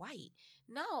actually white.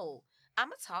 No, I'm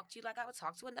going to talk to you like I would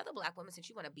talk to another Black woman since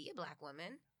you want to be a Black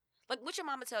woman. Like, what your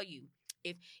mama tell you?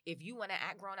 If you want to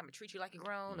act grown, I'm going to treat you like you're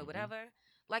grown or Mhm. whatever.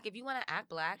 Like, if you want to act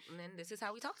Black, then this is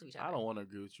how we talk to each other. I don't want to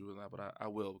agree with you on that, but I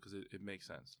will because it makes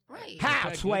sense. Right.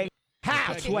 Halfway.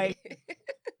 Halfway.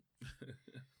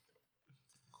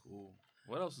 Cool.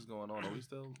 What else is going on? Are we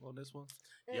still on this one?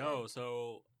 Yo,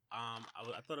 so I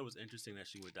thought it was interesting that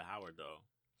she went to Howard though.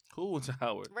 Cool to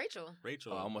Howard. Rachel.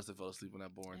 Rachel. Oh, I must have fell asleep on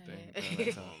that boring thing. Yeah. Damn, that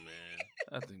Oh time. man.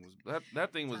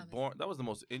 That thing was Thomas. boring. That was the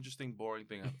most interesting, boring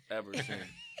thing I've ever seen.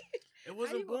 It How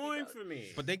wasn't you want me boring to- for me.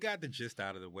 But they got the gist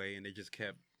out of the way, and they just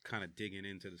kept kind of digging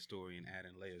into the story and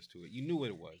adding layers to it. You knew what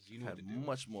it was. You knew what Had to do.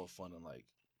 much more fun than like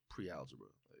pre-algebra,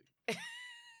 like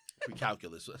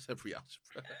pre-calculus. I said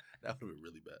pre-algebra. That would have been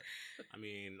really bad. I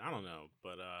mean, I don't know,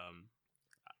 but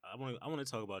I want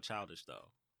to talk about Childish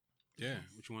though. Yeah,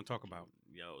 what you want to talk about?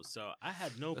 Yo, so I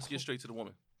had no. Let's get straight to the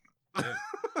woman. Yeah.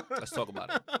 Let's talk about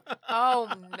it.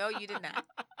 Oh no, you did not.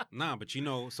 Nah, but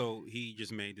so he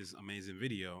just made this amazing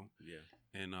video, Yeah.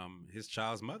 and his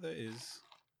child's mother is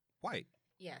white.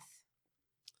 Yes.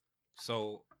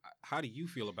 So how do you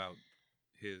feel about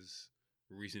his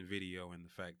recent video and the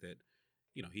fact that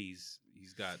he's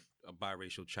got a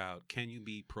biracial child? Can you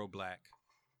be pro-black?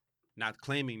 Not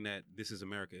claiming that This Is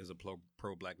America is a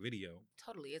pro-black video.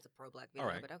 Totally is a pro-black All video,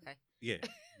 right. but okay. Yeah,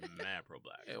 Mad pro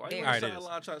black. Hey, why Very you All right, on it the is.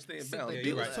 sideline trying to stay in Super bounds? Yeah,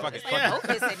 you're right. duper. Fuck it. It's Fuck like it.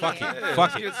 both is in Fuck here. it. Yeah, Fuck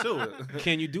let's it. get to it.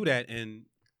 can you do that and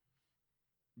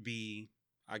be,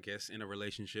 I guess, in a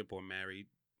relationship or married,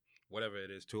 whatever it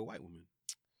is, to a white woman?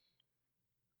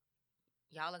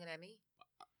 Y'all looking at me?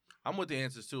 I'm with the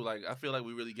answers too. Like, I feel like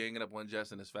we really ganging up on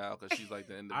Jess and his foul because she's like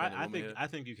the independent woman here. I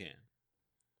think you can.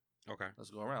 Okay. Let's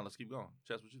go around. Let's keep going.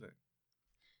 Jess, what you think?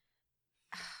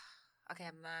 Okay,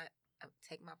 I'm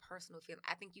taking my personal feeling.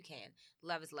 I think you can.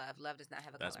 Love is love. Love does not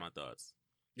have a That's color. my thoughts.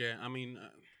 Yeah, I mean,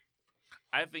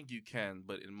 I think you can,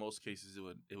 but in most cases, it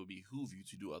would behoove you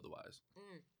to do otherwise.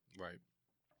 right.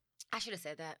 I should have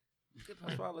said that. Good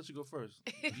That's point. why I let you go first.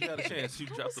 You got a chance. You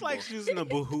dropped It's the like ball. using a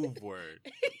behoove word.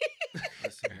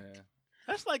 Listen, man.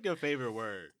 That's like your favorite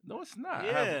word. No, it's not.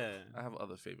 Yeah. I have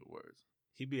other favorite words.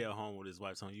 He be at home with his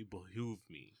wife telling you behoove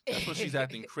me. That's when she's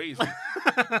acting crazy.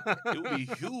 It would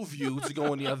behoove you to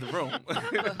go in the other room.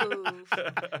 Behoove.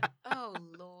 Oh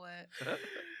Lord.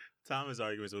 Thomas'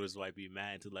 arguments with his wife be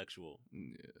mad intellectual.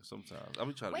 Yeah, sometimes. I'll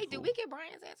be trying to Wait, be did cool. we get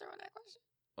Brian's answer on that question?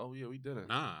 Oh, yeah, we did it.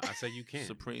 Nah, I say you can.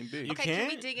 Supreme B. You Okay, can we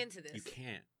can't? dig into this? You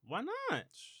can't. Why not?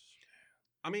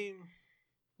 I mean,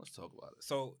 Let's talk about it.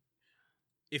 so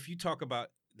if you talk about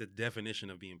the definition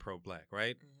of being pro-black,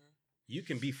 right? Mhm. You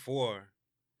can be for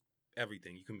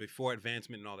everything. You can be for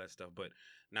advancement and all that stuff. But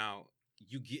now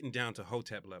you getting down to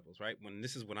Hotep levels, right? When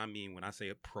this is what I mean when I say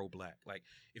a pro-black. Like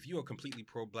if you are completely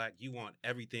pro-black, you want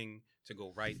everything to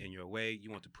go right in your way. You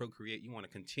want to procreate. You want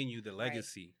to continue the Right.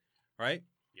 legacy, right?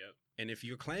 Yep. And if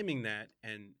you're claiming that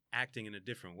and acting in a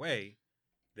different way,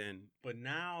 then But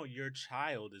now your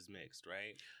child is mixed,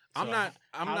 right? I'm So not.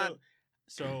 I'm how not. do-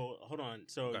 So hold on.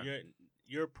 So Okay.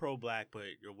 you're pro-black,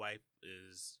 but your wife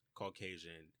is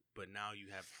Caucasian. But now you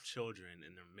have children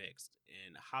and they're mixed.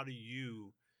 And how do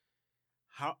you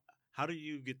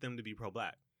get them to be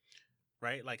pro-black?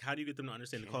 Right? Like, how do you get them to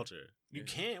understand the Can't. culture? You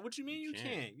Yeah. can't. What you mean You you can't.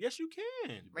 can't? Yes, you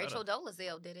can. Rachel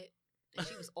Dolezal did it. And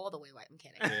she was all the way white. I'm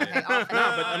kidding. Yeah. Okay, off and No,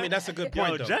 on. but I mean that's a good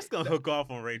point Yo, though. Jess gonna hook off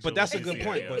on Rachel. But that's a when good she see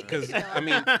point. her. But because You know, I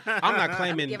mean, I'm not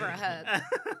claiming. Give her a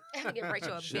hug. Give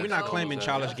Rachel a Shit. big We're not old claiming Yeah.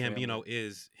 Childish Yeah. Gambino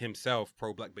is himself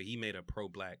pro-black, but he made a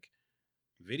pro-black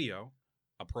video,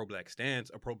 a pro-black stance,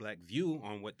 a pro-black view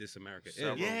on what this America is.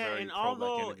 Several Yeah, very and pro-black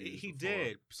although interviews he before.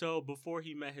 did, so before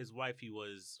he met his wife, he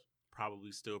was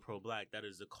probably still pro-black. That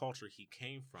is the culture he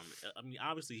came from. I mean,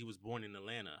 obviously, he was born in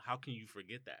Atlanta. How can you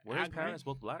forget that? Were I his agree. parents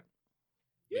both black?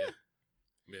 Yeah.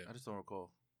 Yeah. I just don't recall.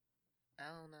 I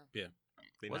don't know.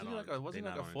 They Wasn't he not like on- wasn't they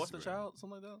he like not a on foster Instagram. child,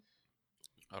 something like that?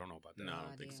 I don't know about that. No, I No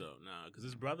don't think idea. so. No, because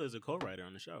his brother is a co-writer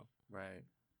on the show. Right.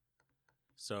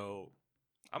 So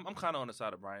I'm kind of on the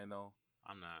side of Brian though.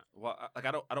 I'm not. Well,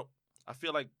 I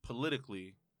feel like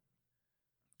politically,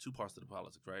 two parts to the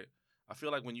politics, right? I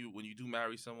feel like when you do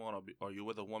marry someone or you're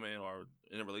with a woman or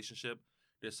in a relationship,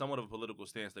 there's somewhat of a political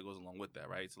stance that goes along with that,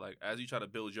 right? So like as you try to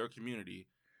build your community,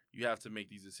 you have to make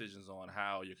these decisions on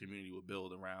how your community will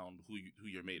build around who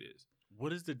your mate is.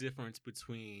 What is the difference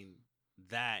between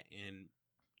that and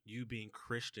you being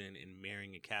Christian and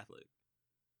marrying a Catholic?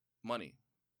 Money.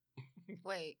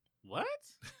 Wait. What?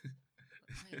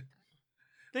 Wait.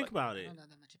 Think Like- about I it. don't know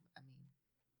that much. I mean,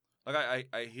 Like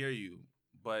I hear you,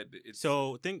 but it's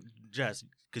So think, Jess,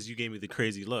 because you gave me the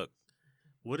crazy look.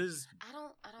 What is I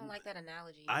don't like that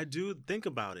analogy. I do think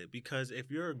about it because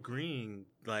if you're agreeing,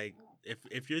 like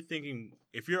if you're thinking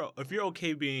if you're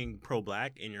okay being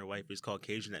pro-black and your wife is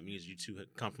Caucasian, that means you two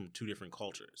come from two different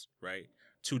cultures, right?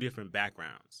 Two different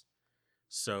backgrounds.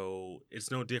 So it's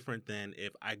no different than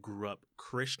if I grew up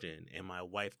Christian and my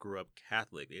wife grew up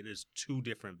Catholic. It is two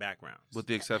different backgrounds. with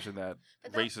the exception that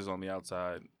But that- race is on the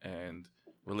outside and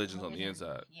religion's on the Religion-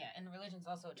 inside. Yeah, and religion's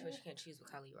also a choice. You can't choose what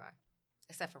color you are.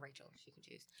 Except for Rachel, she can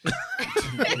choose.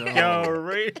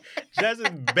 Yo, Jazz is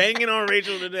banging on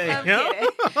Rachel today. I'm yo. kidding.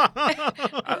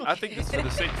 I think it's for the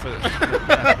same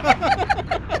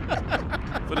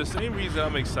for the same reason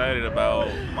I'm excited about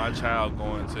my child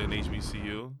going to an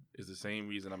HBCU is the same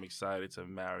reason I'm excited to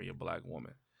marry a black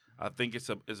woman. I think it's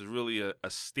really a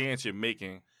stance you're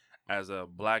making as a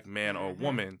black man or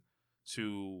woman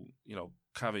to, you know,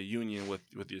 kind of a union with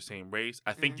your same race.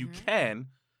 I think you can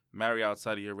marry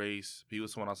outside of your race, be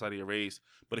with someone outside of your race,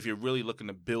 but if you're really looking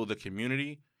to build a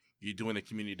community, you're doing the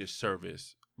community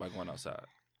disservice by going outside.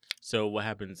 So what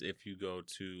happens if you go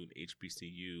to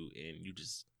HBCU and you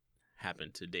just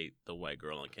happen to date the white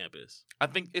girl on campus? I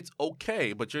think it's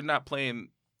okay, but you're not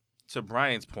playing, to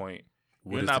Brian's point,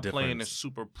 you're not playing a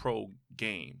super pro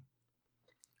game,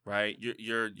 right?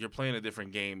 You're playing a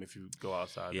different game if you go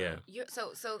outside. Yeah.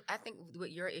 So I think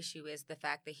what your issue is the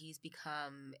fact that he's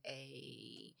become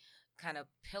a kind of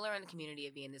pillar in the community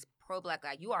of being this pro-black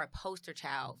guy. You are a poster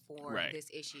child for this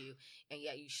issue, and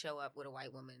yet you show up with a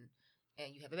white woman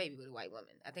and you have a baby with a white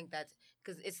woman. I think that's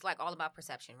because it's like all about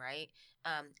perception, right?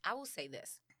 I will say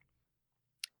this.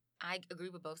 I agree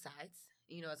with both sides.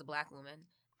 You know, as a black woman,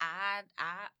 I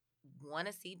want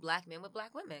to see black men with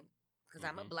black women because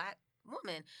I'm a black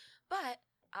woman. But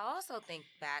I also think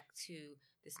back to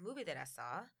this movie that I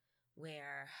saw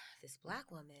where this black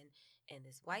woman and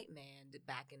this white man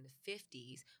back in the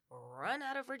 50s run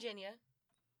out of Virginia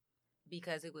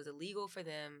because it was illegal for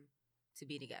them to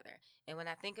be together. And when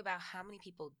I think about how many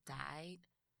people died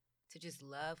to just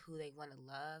love who they want to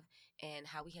love and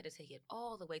how we had to take it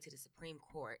all the way to the Supreme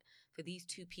Court for these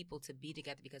two people to be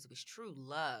together because it was true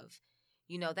love,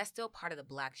 you know, that's still part of the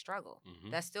black struggle.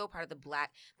 That's still part of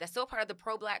that's still part of the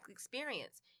pro-black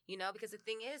experience, you know, because the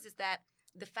thing is that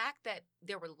the fact that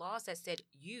there were laws that said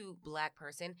you, black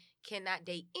person, cannot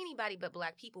date anybody but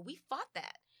black people, we fought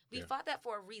that. We fought that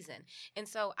for a reason. And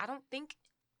so I don't think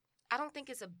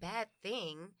it's a bad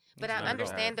thing, but I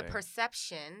understand the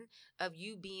perception of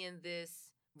you being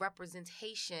this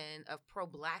representation of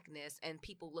pro-blackness and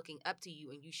people looking up to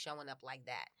you and you showing up like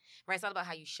that, right? It's all about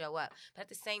how you show up. But at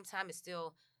the same time, it's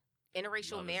still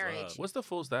interracial marriage. What's the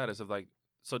full status of like,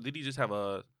 so did he just have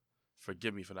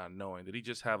forgive me for not knowing, did he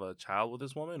just have a child with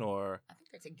this woman or? I think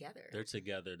they're together. They're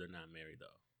together. They're not married though.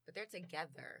 But they're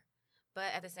together. But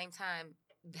at the same time,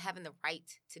 having the right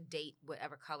to date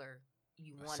whatever color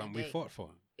you want to date. Something we fought for.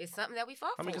 It's something that we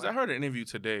fought for. I mean, because I heard an interview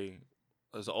today.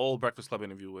 It was an old Breakfast Club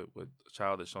interview with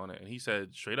Childish on it, and he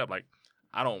said straight up, like,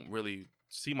 I don't really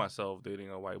see myself dating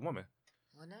a white woman.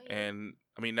 Well, no, and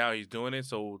I mean, now he's doing it,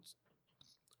 so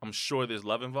I'm sure there's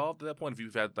love involved at that point if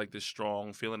you've had like this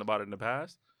strong feeling about it in the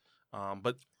past.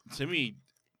 But to me,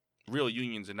 real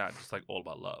unions are not just like all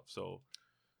about love. So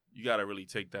you got to really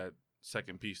take that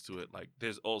second piece to it. Like,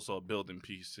 there's also a building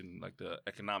piece and like the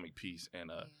economic piece and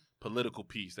a political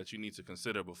piece that you need to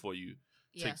consider before you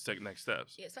take next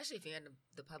steps. Yeah, especially if you're in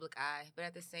the public eye. But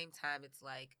at the same time, it's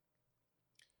like,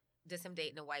 does him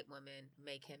dating a white woman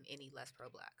make him any less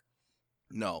pro-black?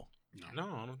 No,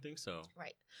 I don't think so.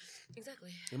 Right.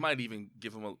 Exactly. It might even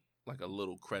give him a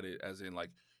little credit, as in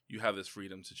like you have this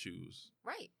freedom to choose.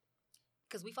 Right.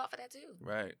 Because we fought for that too.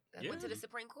 Right. That went to the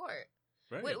Supreme Court.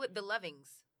 Right. With The Lovings.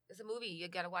 It's a movie. You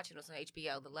got to watch it. It's on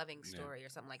HBO, The Loving Story or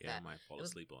something like that. I might fall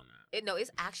asleep on that. No, it's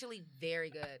actually very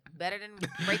good. Better than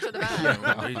Rachel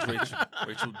Divine.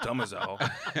 Rachel dumb as hell.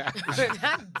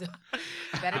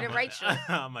 Better than Rachel.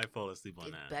 I might fall asleep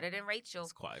on that. Better than Rachel.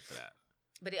 It's quiet for that.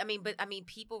 But I mean,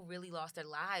 people really lost their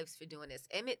lives for doing this.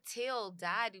 Emmett Till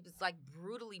died. He was like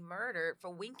brutally murdered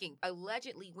for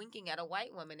allegedly winking at a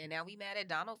white woman. And now we mad at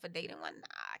Donald for dating one?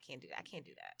 Nah, I can't do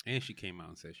that. And she came out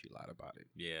and said she lied about it.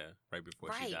 Yeah, right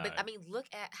before she died. But I mean, look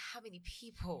at how many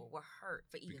people were hurt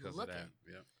for even Because looking. of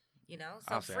that. Yep. You know,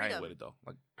 so I'll say freedom. I ain't with it though.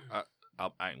 Like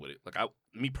I ain't with it. Like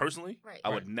me personally, Right. I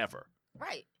would never.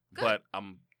 Right. Good. But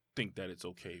think that it's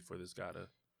okay for this guy to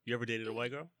You ever dated a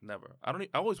white girl? never. I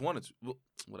always wanted to. Well,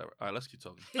 whatever. All right, let's keep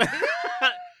talking.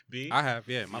 B? I have,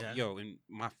 yeah. And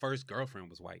my first girlfriend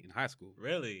was white in high school.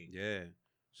 Really? Yeah.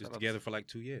 She was Shout out together to- for like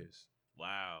 2 years.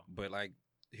 Wow. But like,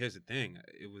 here's the thing.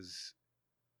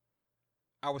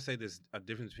 I would say there's a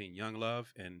difference between young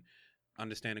love and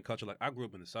understanding culture. Like, I grew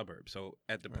up in the suburbs. So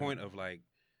at the Right. point of like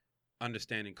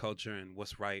understanding culture and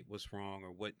what's right, what's wrong,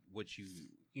 or what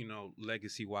you know,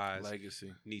 legacy wise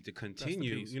Legacy. need to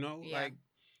continue, piece. you know, Yeah. like,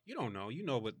 you don't know. You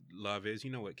know what love is. You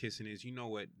know what kissing is. You know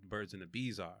what birds and the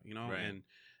bees are, you know? Right. And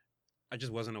I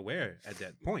just wasn't aware at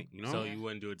that point, you know? So you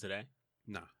wouldn't do it today?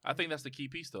 Nah. I think that's the key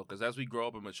piece though, because as we grow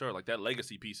up and mature, like that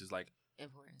legacy piece is like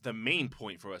Important. the main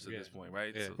point for us at Yeah. this point,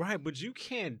 right? Yeah. So- Right, but you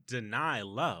can't deny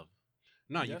love.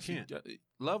 No, Yes, you can't.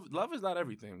 love is not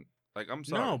everything. Like, I'm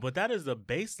sorry. No, but that is the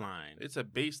baseline. It's a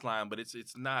baseline, but it's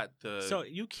not the. So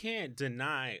you can't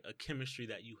deny a chemistry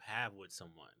that you have with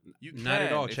someone. You Not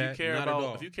at all, if Chad. you care Not at about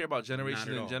all. if you care about generation Not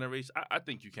at and all. generation, I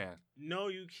think you can. No,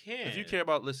 you can't. If you care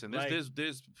about, listen, Like-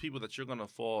 there's people that you're gonna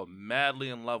fall madly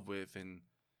in love with,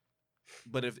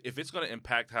 but if it's gonna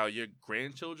impact how your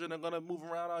grandchildren are gonna move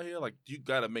around out here, like you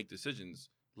gotta make decisions,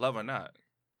 love or not.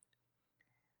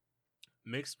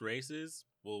 mixed races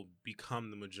will become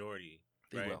the majority.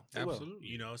 They right? will. Absolutely.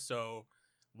 You know, so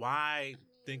why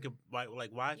think of why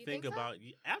You think think so? about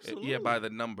absolutely? Yeah, by the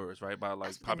numbers, right? By like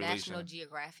That's the population. National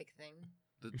Geographic thing.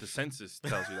 The census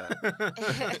tells you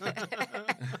that.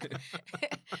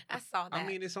 I saw that. I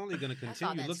mean, it's only going to I saw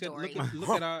continue. that Look story. look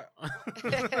at our.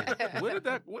 Where did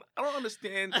that? I don't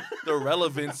understand the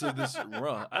relevance of this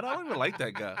run. I don't even like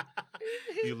that guy.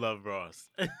 You love Ross.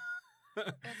 That's so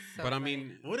But I funny.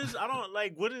 mean,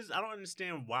 I don't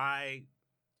understand why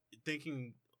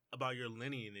thinking about your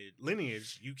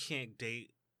lineage you can't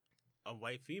date a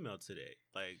white female today.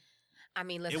 Like I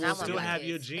mean, it listen, will I want still my have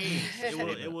your kids. genes.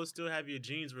 It will still have your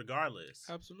genes regardless.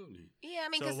 absolutely. Yeah, I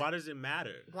mean, So 'cause why does it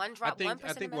matter? one I drop, think 1%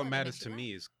 I think of what melanin matters makes to you me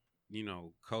white. is, you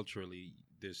know, culturally,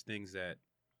 there's things that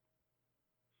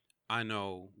I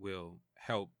know will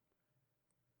help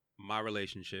my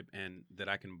relationship and that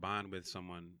I can bond with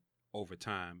someone over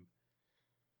time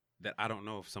that I don't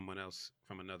know if someone else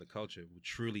from another culture would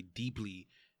truly deeply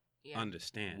Yeah.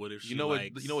 understand. What if she You know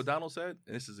likes, what Donald said?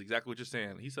 And this is exactly what you're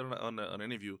saying. He said on an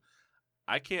interview,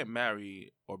 I can't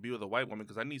marry or be with a white woman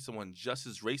because I need someone just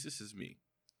as racist as me.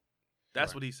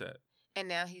 That's Right. what he said. And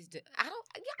now he's. I don't.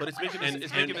 Yeah, But it's I making wanna this-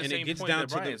 it's have making the that. same it gets point down that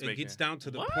to Brian's the it gets making. down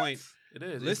to the What? point. It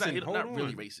is. Listen, it's hold not really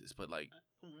on. racist, but like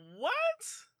what?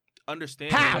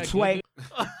 understand. How, Sway?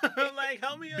 Like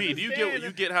help me B, understand. do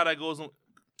you get how that goes on?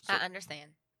 So, I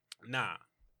understand. Nah,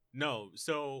 no.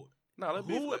 So no, let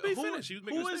me finish. He was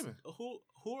making a statement.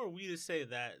 who are we to say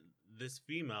that this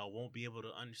female won't be able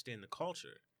to understand the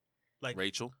culture? Like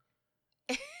Rachel.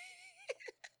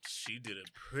 she did a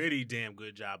pretty damn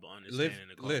good job of understanding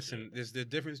the culture. Listen, there's the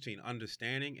difference between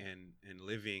understanding and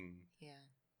living Yeah.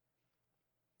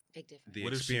 Big difference. the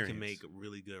what experience. if she can make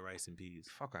really good rice and peas?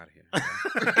 Fuck out of here.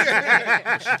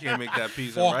 She can't make that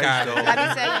peas and Fuck rice outta though. here. How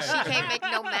do you say she can't make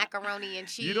no macaroni and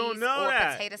cheese You don't know or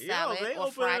that. potato Yo, salad they or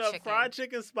opening fried up chicken? fried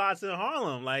chicken spots in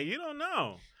Harlem. Like you don't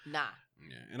know. Nah.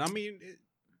 Yeah. And I mean,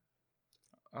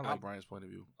 I like Brian's point of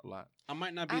view a lot. I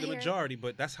might not be I the hear it. majority,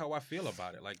 but that's how I feel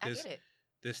about it. Like I get it.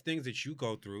 there's things that you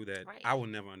go through that Right. I will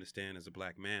never understand as a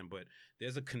black man, but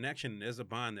there's a connection, there's a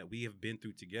bond that we have been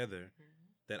through together Mhm.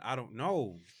 that I don't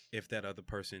know if that other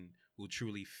person will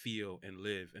truly feel and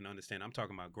live and understand. I'm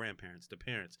talking about grandparents, the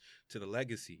parents, to the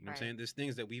legacy. You know what I'm Right. saying? There's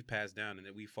things that we've passed down and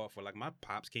that we fought for. Like my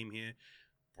pops came here,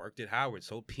 worked at Howard,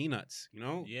 sold peanuts, you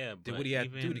know? Yeah, Did but what he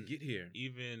had to do to even- get here.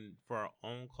 Even for our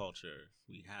own culture,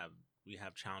 we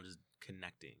have challenges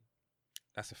connecting.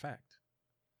 That's a fact.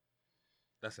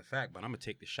 That's a fact. But I'm gonna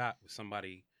take the shot with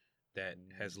somebody that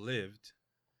has lived.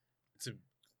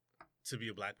 To be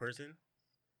a black person,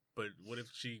 but what if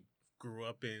she grew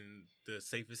up in the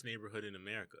safest neighborhood in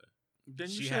America? Then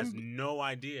you She has shouldn't- no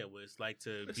idea what it's like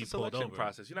to It's be a pulled selection over.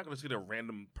 process. You're not going to get a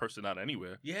random person out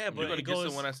anywhere. Yeah, but You're going to it get goes,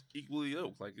 someone that's equally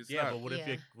yoked. Like it's yeah, not. but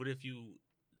Yeah. what if you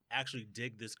actually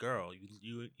dig this girl?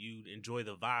 You enjoy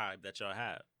the vibe that y'all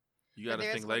have. You got to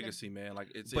there's think one that- legacy, man.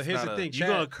 Like it's. But it's here's not the a- thing, You Chad.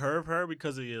 gonna curve her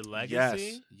because of your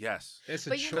legacy? Yes. It's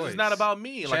a But you- 'Cause choice. It's not about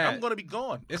me. Like Chad. I'm going to be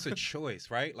gone. It's a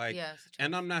choice, right? Like, Yeah, it's a choice.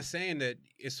 and I'm not saying that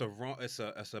it's a wrong, it's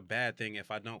a bad thing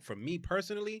if I don't. For me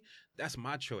personally, that's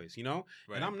my choice, you know.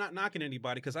 Right. And I'm not knocking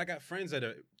anybody because I got friends that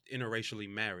are interracially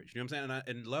married. You know what I'm saying?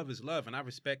 And love is love, and I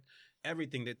respect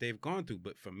everything that they've gone through.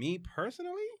 But for me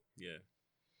personally, Yeah.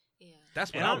 Yeah.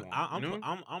 that's what And I I'm, want. you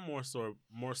know? I'm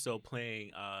more so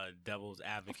playing devil's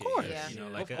advocate. course. here, Yeah. you know,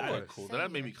 Yeah, like of I- course. Cool. Same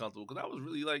That made here. me comfortable because I was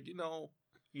really like,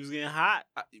 he was getting hot.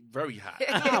 very hot.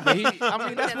 Nah, but I mean, that's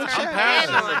Turn what the Chad fan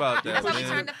passionate on. about that, That's why we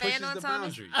man. turned the fan Pushes on, the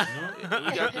Thomas. boundaries, you know?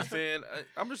 We got the fan.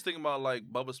 I'm just thinking about like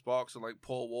Bubba Sparks and like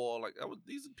Paul Wall. Like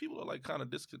these people are like kind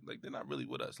of like they're not really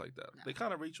with us like that. No. They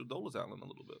kind of Rachel Dolezal a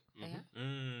little bit.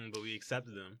 Yeah. But we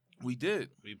accepted them. We did.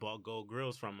 We bought gold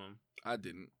grills from them. I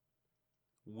didn't.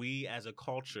 We as a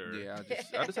culture Yeah,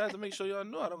 I just had to make sure y'all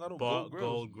know I don't bought gold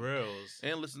gold grills grills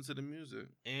and listen to the music.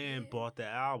 and bought the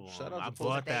album. Shout out to I Post-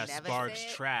 bought They that never Sparks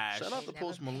said- trash. Shout out They to never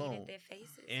Post painted Malone. their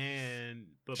faces.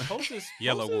 But Post is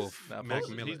Yellow Post is- Wolf, Nah, Mac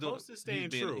Post- Miller. he's doing- Post is staying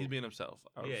he's being, true. He's being himself.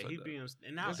 I Yeah, respect he'd that. be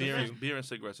and now That's beer, fair. beer and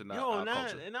cigarettes are not Yo, our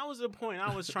culture. and that was the point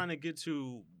I was trying to get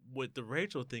to with the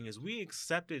Rachel thing is we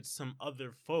accepted some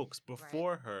other folks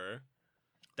before her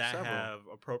that Several. have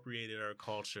appropriated our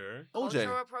culture. OJ.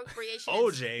 Cultural appropriation.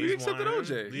 OJ. We accepted one.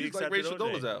 OJ. We He's like accepted Rachel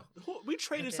OJ. Dolezal. We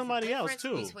traded There's a somebody else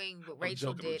difference too. between what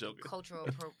Rachel joking, I'm did, joking. cultural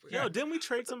appropriation. Yo, didn't we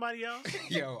trade somebody else?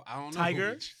 Yo, I don't know.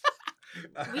 Tiger?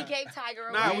 We gave Tiger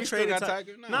away. Nah, we we still traded got Ti-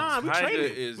 Tiger. Nah, we Tiger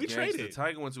traded. is We gangster. traded.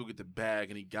 Tiger went to go get the bag,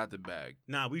 and he got the bag.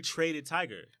 Nah, we traded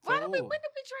Tiger. Why For did we? who? When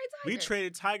did we trade Tiger? We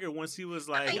traded Tiger once he was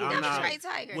I like, mean, you I'm never not. trade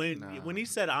Tiger. When he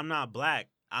said, I'm not black,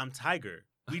 I'm Tiger.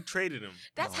 We traded him.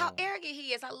 That's how No. arrogant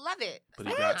he is. I love it. But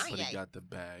It's he like got, but Kanye. he got the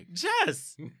bag.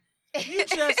 Jess, you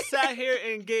just sat here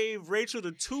and gave Rachel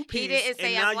the two-piece. He didn't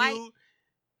say and I'm now white. you.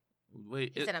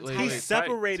 Wait, He said I'm wait, Tiger. He wait,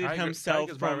 separated Tiger- himself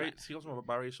Tiger's from- he comes from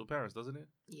biracial parents, doesn't it?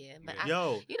 Yeah, but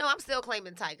Yeah. Yo, I'm still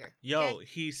claiming Tiger. yo, okay?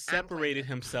 he separated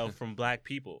himself from black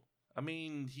people. I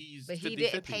mean, he's But he 50-50.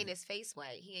 didn't paint his face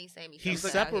white. He ain't saying He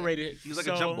felt good out here. separated. He's like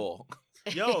so- a jump ball.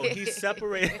 Yo, he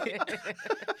separated.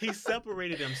 He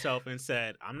separated himself and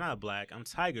said, "I'm not black. I'm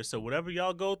Tiger. So whatever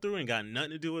y'all go through ain't got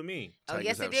nothing to do with me." Oh, Tigers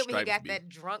yes, he have did when he stripes, got B. that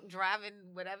drunk driving,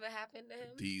 whatever happened to him.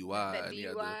 DUI. That and he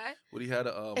had DUI. what he had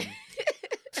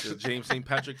the James St.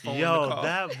 Patrick phone in Yo, the car.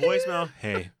 that voicemail.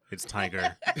 Hey, it's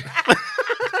Tiger.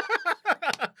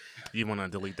 You want to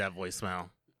delete that voicemail?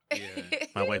 Yeah.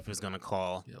 My wife is gonna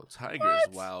call. Yo, Tiger What?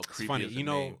 is wild, creepy. funny, as a you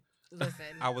know, name. Listen,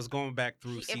 I was going back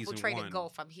through he season infiltrated one.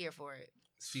 golf. I'm here for it.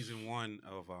 Season 1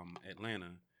 of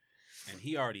Atlanta, and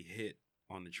he already hit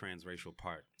on the transracial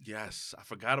part, Yes, I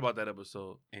forgot about that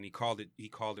episode. and he called it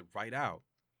right out.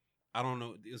 I don't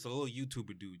know, it was a little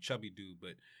YouTuber dude, chubby dude,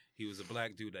 but he was a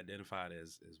black dude identified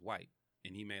as white,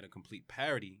 and he made a complete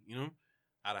parody,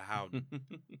 out of how Silly.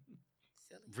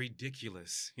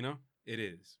 ridiculous, it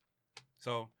is.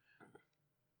 So,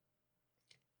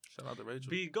 Shout out to Rachel.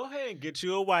 B, go ahead and get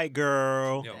you a white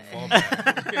girl. yo, fall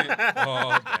back. Fall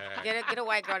back. Get a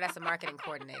white girl that's a marketing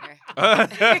coordinator.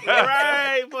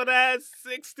 Right for that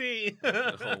 60.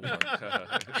 Oh my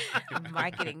God.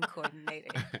 Marketing coordinator.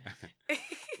 I'm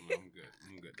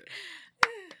good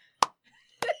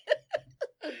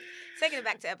there. Taking it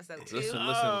back to episode 2. Listen,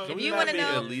 Oh, can if we you not wanna be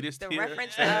know elitist the here?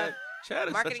 reference Chad- of Chad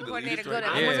is marketing such an coordinator, elitist go right to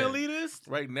now. I'm Yeah. an elitist.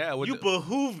 Right now, with You the-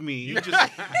 behoove me. you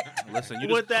just listen. You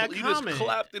With just that you just comment.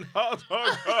 clapped in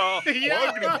Yeah.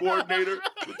 marketing coordinator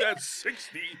with that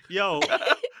 60. Yo,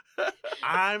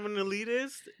 I'm an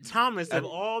elitist. Thomas, of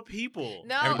all people.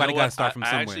 No, Everybody You know gotta what? start from I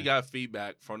somewhere. actually got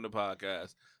feedback from the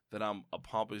podcast that I'm a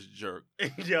pompous jerk.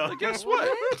 Yo, But guess what?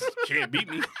 Can't beat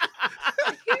me.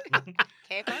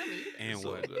 can't find me. And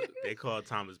So what? good. they called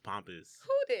Thomas pompous.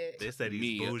 Who did? They said he's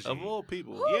Me bougie. of all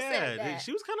people. Who yeah, said that?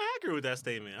 she was kind of accurate with that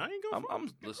statement. I ain't gonna, I'm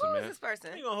listen, Who is man. this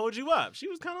person? I ain't gonna hold you up. She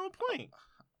was kind of on point.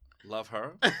 Love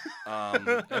her.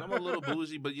 And I'm a little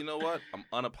bougie, but you know what? I'm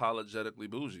unapologetically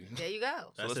bougie. There you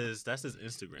go. That's his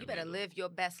Instagram. You better handle. live your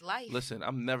best life. Listen,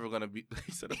 I'm never gonna be.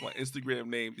 He said that's my Instagram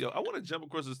name. Yo, I want to jump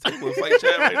across this table and fight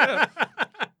Chad right now.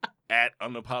 At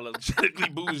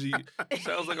unapologetically bougie.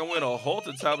 Sounds like I went a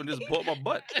halter top and just bought my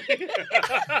butt.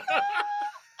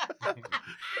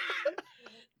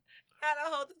 Had to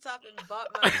hold the top and bought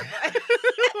my butt.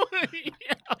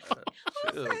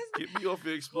 Chill. says- Get me off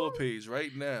the explore page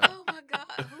right now. Oh my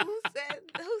God.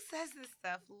 Who says this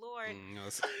stuff? Lord.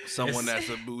 Someone that's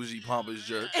a bougie pompous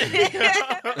jerk.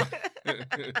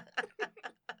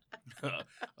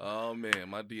 Oh man,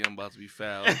 my DM about to be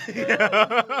foul.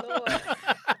 Oh, Lord.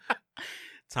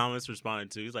 Thomas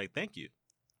responded to. He's like, "Thank you."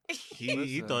 He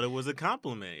Listen. thought it was a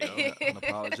compliment. Yo.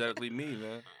 Unapologetically me,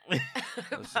 man.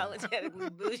 Apologetically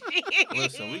bougie.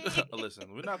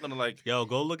 Listen, we're not gonna like. Yo,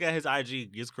 go look at his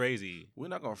IG. It's crazy. We're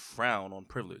not gonna frown on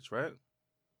privilege, right?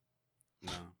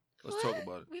 No. Let's talk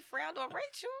about it. We frowned on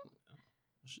Rachel.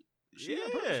 She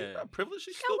not privileged. She's not privileged.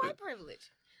 She's No, stupid. what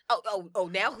privilege? Oh!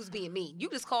 Now who's being mean? You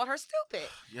just called her stupid.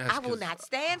 Yes, I will 'cause not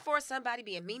stand for somebody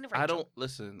being mean to Rachel. I don't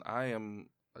listen. I am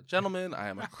a gentleman. I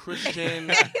am a Christian,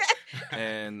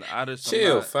 and I just I'm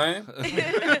Chill, not- fam.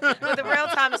 But the real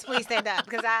Thomas, please stand up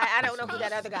because I don't know who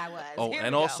that other guy was. Oh, Here and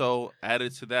we go. also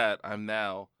added to that, I'm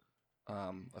now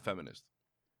a feminist.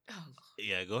 Oh,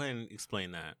 Yeah, go ahead and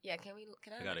explain that. yeah. Can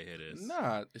I gotta hear this.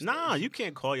 Nah, Nah, you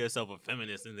can't call yourself a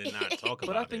feminist and then not talk But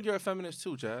about I think it. you're a feminist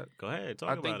too, Chad. Go ahead, talk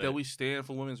I about think it. that we stand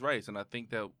for women's rights, and I think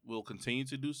that we'll continue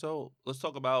to do so. Let's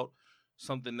talk about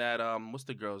something that what's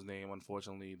the girl's name?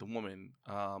 Unfortunately, the woman.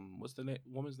 What's the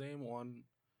woman's name on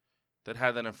that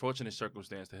had that unfortunate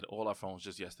circumstance that hit all our phones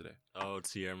just yesterday? Oh,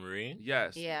 Tia Marie.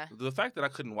 Yes. Yeah. The fact that I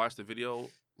couldn't watch the video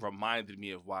reminded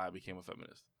me of why I became a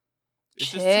feminist. It's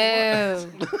Chill.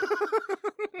 just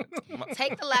too much.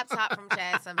 Take the laptop from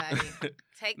Chad, somebody.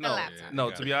 Take the No, laptop. no.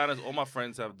 Got To it. be honest, all my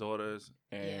friends have daughters,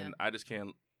 and Yeah. I just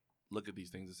can't look at these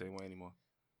things the same way anymore.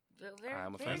 Very,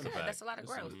 I'm a very fan of good. the That's a lot of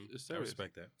It's- growth. It's I serious.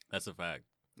 respect that. That's a fact.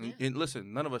 And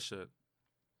listen, none of us should.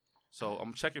 So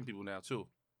I'm checking people now too.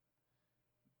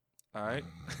 All right.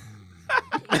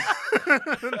 Was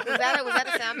that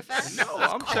a sound effect? No,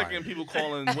 I'm checking people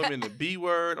calling women the B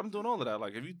word. I'm doing all of that.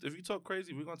 Like if you talk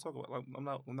crazy, we're gonna talk about. Like I'm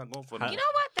not going for that. You know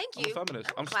what? Thank you. I'm a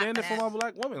feminist. I'm clap standing for for my that.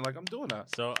 black woman. Like I'm doing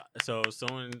that. So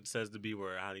someone says the B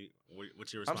word.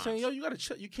 What's your I'm response? saying, yo, you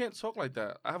gotta you can't talk like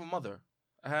that. I have a mother.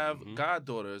 I have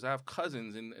goddaughters. I have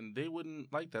cousins, and they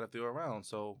wouldn't like that if they were around.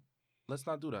 So let's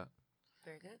not do that.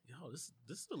 Very good. Yo,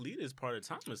 this elitist part of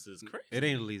Thomas is crazy. It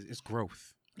ain't elite. It's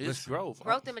growth. It's Listen, growth.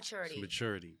 Growth and It's maturity.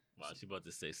 maturity. Wow, she about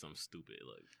to say something stupid.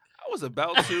 Like, I was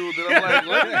about to. Then I'm like,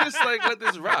 let me just let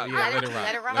this rock. Yeah, let it rock.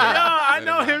 Let it rock. yo, I Let it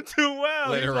know rock. him too well.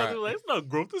 Let He's it like, rock. it's not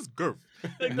growth, it's girth.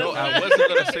 Like, No, that's- I wasn't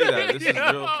gonna say that. This is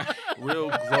Yo. real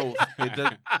growth. It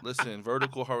does, listen,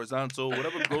 vertical, horizontal,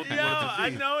 whatever growth you Yo, want it to I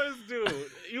be. know this dude.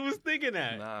 You was thinking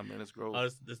that. Nah, man, it's growth. Oh,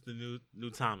 it's the new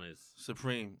Thomas.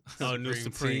 Supreme. Oh, new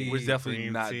Supreme Supreme. tea. We're definitely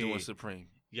Supreme not tea. doing Supreme.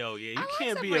 Yo, yeah, you I like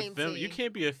can't be Supreme tea. you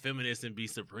can't be a feminist and be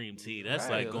Supreme Tea. That's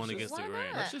Right, like going let's against just- the Why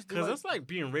grain. not? Let's just do Because like, that's like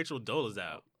being Rachel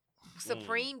Dolezal.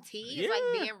 Supreme tea is Yeah. like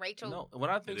being Rachel. no. When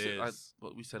I think, It is.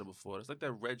 but we said it before. It's like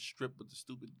that red strip with the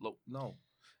stupid. No,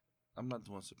 I'm not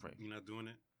doing Supreme. You're not doing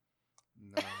it.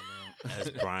 Nah, man. As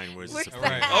Brian wears Where's Supreme.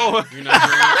 that? Oh. You're not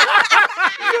doing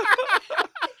it.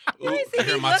 You didn't see I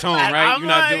hear me my look tone, like- right? I'm You're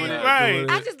not like, doing it. right.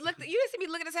 I just looked. You didn't see me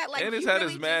looking at his hat like. And his you hat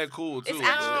really is mad just- cool too. It's but-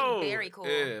 actually very cool.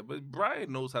 Yeah, but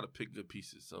Brian knows how to pick good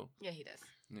pieces, so Yeah, he does.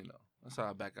 you know that's how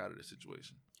I back out of the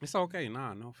situation. It's okay.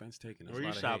 Nah, no offense taken. There's Where a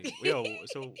you lot shop? of hate. Yo,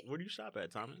 so where do you shop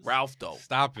at, Thomas? Ralph though.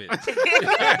 Stop it.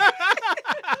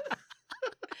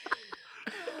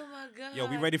 Oh my god. Yo,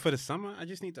 we ready for the summer? I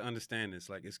just need to understand this.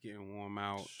 Like, it's getting warm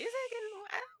out. Is it getting?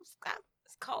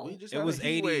 It's cold. We just It had a was heat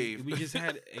 80. wave. We just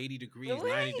had 80 degrees, It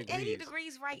 90 ain't degrees. 80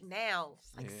 degrees right now.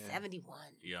 It's like Yeah. 71.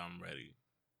 Yeah, I'm ready.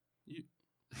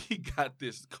 He got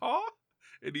this car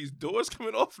and these doors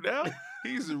coming off now.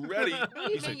 He's ready. What do you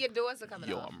He's mean like, your doors are coming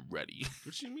yo, off? I'm ready.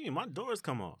 What you mean? My doors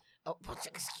come off. Oh,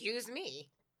 excuse me.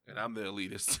 And I'm the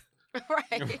elitist.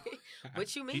 Right.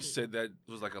 What you mean? He said that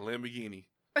was like a Lamborghini.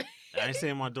 I ain't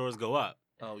saying my doors go up.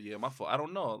 Oh yeah, my fault. I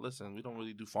don't know. Listen, we don't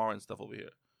really do foreign stuff over here.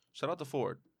 Shout out to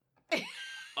Ford.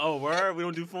 Oh, word? We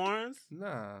don't do foreigns?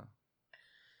 Nah,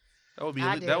 that would be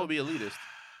I that do. would be elitist.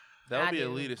 That would I be do,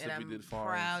 elitist and if we I'm did foreign.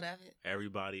 proud of it.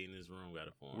 Everybody in this room got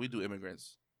a foreign. We do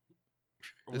immigrants.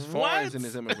 There's What? foreigners and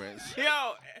there's immigrants. Yo,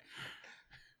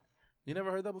 You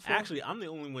never heard that before? actually, I'm the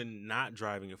only one not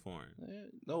driving a foreign.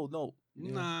 No.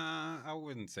 Yeah. Nah, I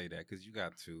wouldn't say that because you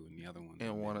got two and the other one.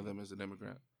 And one of them is an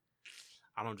immigrant.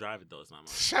 I don't drive it though. It's not mine.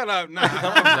 Shut up. Nah. You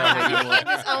can't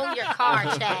just own your car,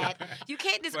 Chad. You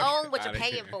can't just Fuck own what you're outta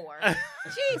paying here. for.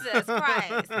 Jesus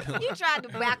Christ. You tried to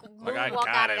walk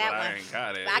out of that one. ain't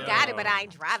got it. I got it, Yo. but I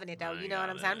ain't driving it though. I You know what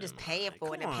I'm got saying? I'm it, just man. paying for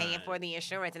it and Come paying on. for the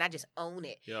insurance, and I just own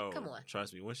it. Yo, Come on.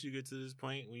 Trust me. Once you get to this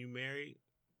point when you married,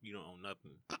 you don't own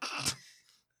nothing.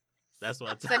 That's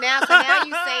what I So now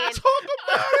you saying.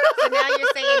 So now you're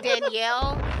saying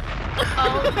Danielle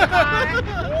owns the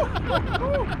car.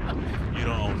 you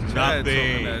don't own Chad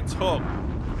talking nothing. that talk.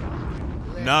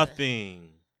 Listen. Nothing.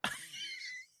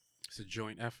 It's a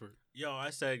joint effort. Yo, I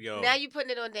said, yo. Now you putting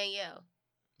it on Danielle.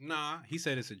 Nah, he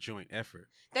said it's a joint effort.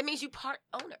 That means you part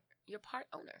owner. You're part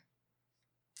owner.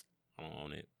 I don't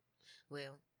own it.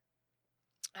 Well,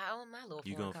 I own my little.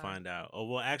 You're foreign gonna car. find out. Oh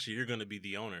well, actually, you're gonna be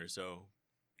the owner, so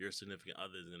your significant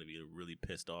other is gonna be really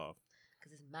pissed off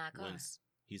Cause it's my car. once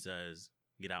he says,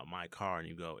 "Get out my car," and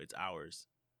you go, "It's ours."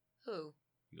 Who?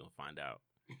 You're gonna find out.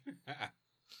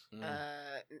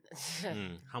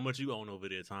 How much you own over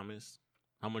there, Thomas?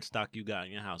 How much stock you got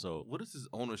in your household? What is this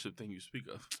ownership thing you speak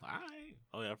of? Alright.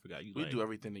 Oh yeah, I forgot you. We like- do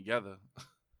everything together.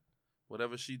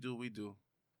 Whatever she do, we do.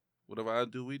 Whatever I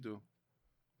do, we do.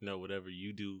 No, whatever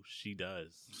you do, she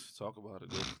does. Talk about it,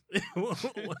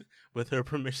 dude. With her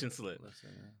permission slip. Listen,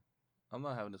 man. I'm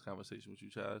not having this conversation with you,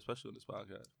 Chad, especially on this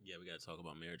podcast. Yeah, we gotta talk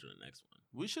about marriage on the next one.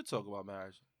 We should talk about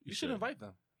marriage. You We should should. invite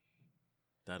them.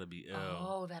 That'll be ill.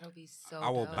 Oh, that'll be so. I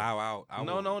will dope. bow out. I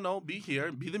will, No. Be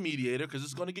here. Be the mediator because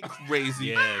it's going to get crazy.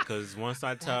 Yeah, because once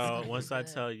I gonna be good.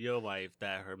 tell your wife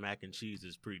that her mac and cheese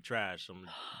is pretty trash, I'm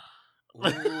Yo,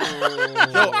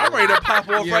 I'm ready to pop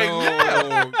off right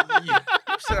now. You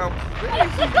sound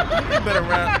crazy. You've been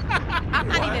around. I'm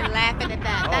not even laughing at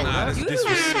that. Oh, Nah, that's you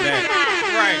disrespect.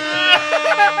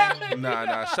 Right.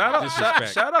 Nah. Shout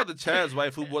Disrespect. out to Chad's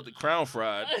wife who bought the crown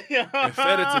fried and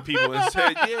fed it to people and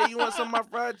said, "Yeah, you want some of my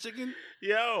fried chicken?"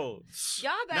 Yo,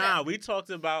 Y'all better. nah, we talked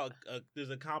about there's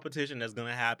a competition that's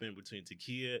gonna happen between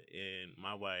Takia and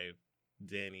my wife,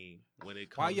 Danny. When it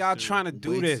comes Why y'all to, trying to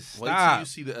do this? Wait till Stop. you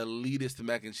see the elitist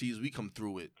mac and cheese. We come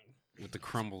through it. with the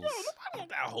crumbles. No, nobody want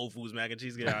that Whole Foods mac and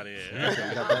cheese. Get out of here.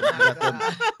 We got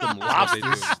them lobsters.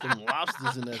 That's what Them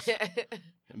lobsters in that.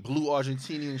 And blue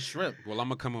Argentinian shrimp. Well, I'm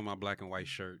gonna come in my black and white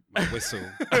shirt, my whistle,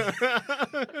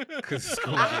 because it's I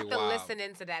gonna have get to wild. listen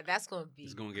into that. That's gonna be.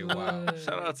 It's gonna get wild. good.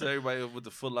 Shout out to everybody with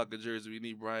the Foot Locker jersey. We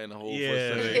need Brian to hold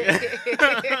Yeah. for a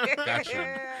second.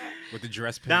 Gotcha. With the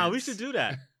dress pants. Nah, we should do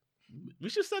that. We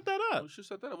should set that up. We should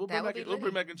set that up. We'll That bring would be we'll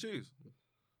bring lit. mac and cheese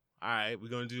All right, we're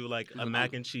gonna do like We're a gonna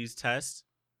mac do- and cheese test.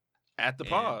 at the and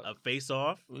pod. a face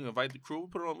off. We invite the crew. We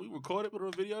put it on. We record it. Put it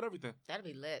on video and everything. That'd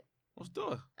be lit. Let's do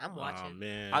it. I'm Oh watching.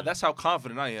 man, That's how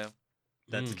confident I am.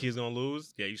 that the kid's gonna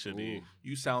lose. Yeah, you should be. Ooh.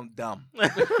 You sound dumb.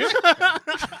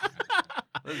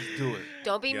 Let's do it.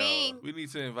 Don't be Yo. mean. We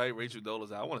need to invite Rachel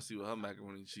Dolas out. I want to see what her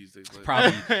macaroni and cheese tastes like.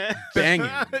 Probably banging.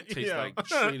 Tastes Yeah. like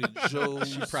Trader Joe's.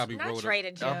 She probably Not wrote it.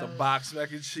 Trader Joe's. out the box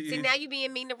mac and cheese. See, now you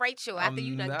being mean to Rachel after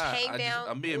you done not. came down.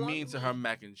 I'm being on mean to me. her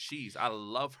mac and cheese. I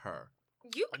love her.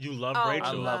 You. You love Oh, Rachel.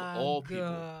 I love my all people.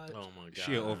 God. Oh my god.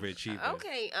 She an overachiever.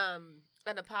 Okay.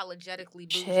 Unapologetically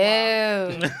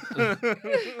bourgeois.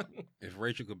 If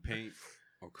Rachel could paint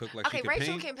or cook like Okay, she could Rachel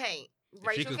paint, can paint. if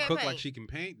Rachel she could can cook paint. like she can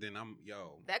paint, then I'm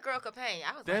That girl could paint.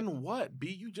 I was Then like, what? B,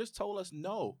 you just told us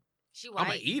no. she I'm white.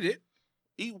 gonna eat it.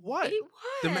 Eat what? Eat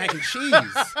The what? mac and cheese.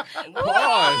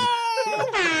 Pause.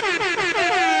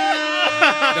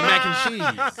 The mac and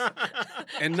cheese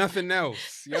and nothing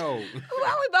else. Yo, Well,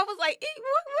 we both was like, eat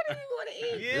what? What do you want to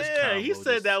eat? This Yeah, he combo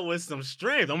said just- that with some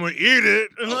strength. I'm gonna eat it.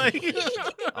 Like,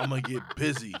 I'm gonna get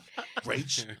busy.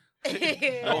 Rach.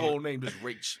 Your Oh. whole name is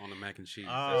Rach. on the mac and cheese.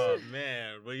 oh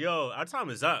man, but yo, our time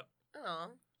is up. Oh,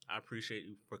 I appreciate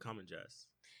you for coming, Jess.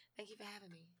 thank you for having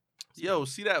me. Yo,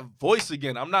 see that voice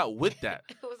again? I'm not with that.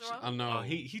 What's wrong? I know. Oh,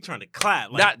 he trying to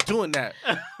clap. Like, Not doing that.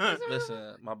 What's wrong?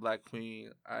 Listen, my black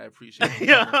queen, I appreciate you.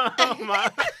 yo, coming. my,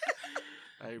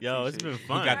 I yo, it's appreciate been you. He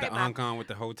fun. got the Alright, Ankh on with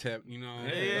the hotep, you know,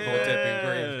 Yeah. the hotep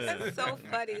engraved. That's so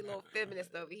funny, little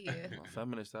feminist over here. I'm a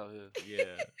feminist out here.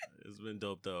 Yeah, it's been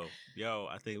dope though. Yo,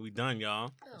 I think we done,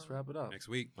 y'all. Let's wrap it up. Next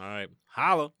week. All right,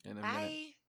 holla. In a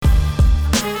minute.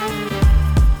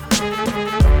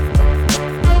 Bye.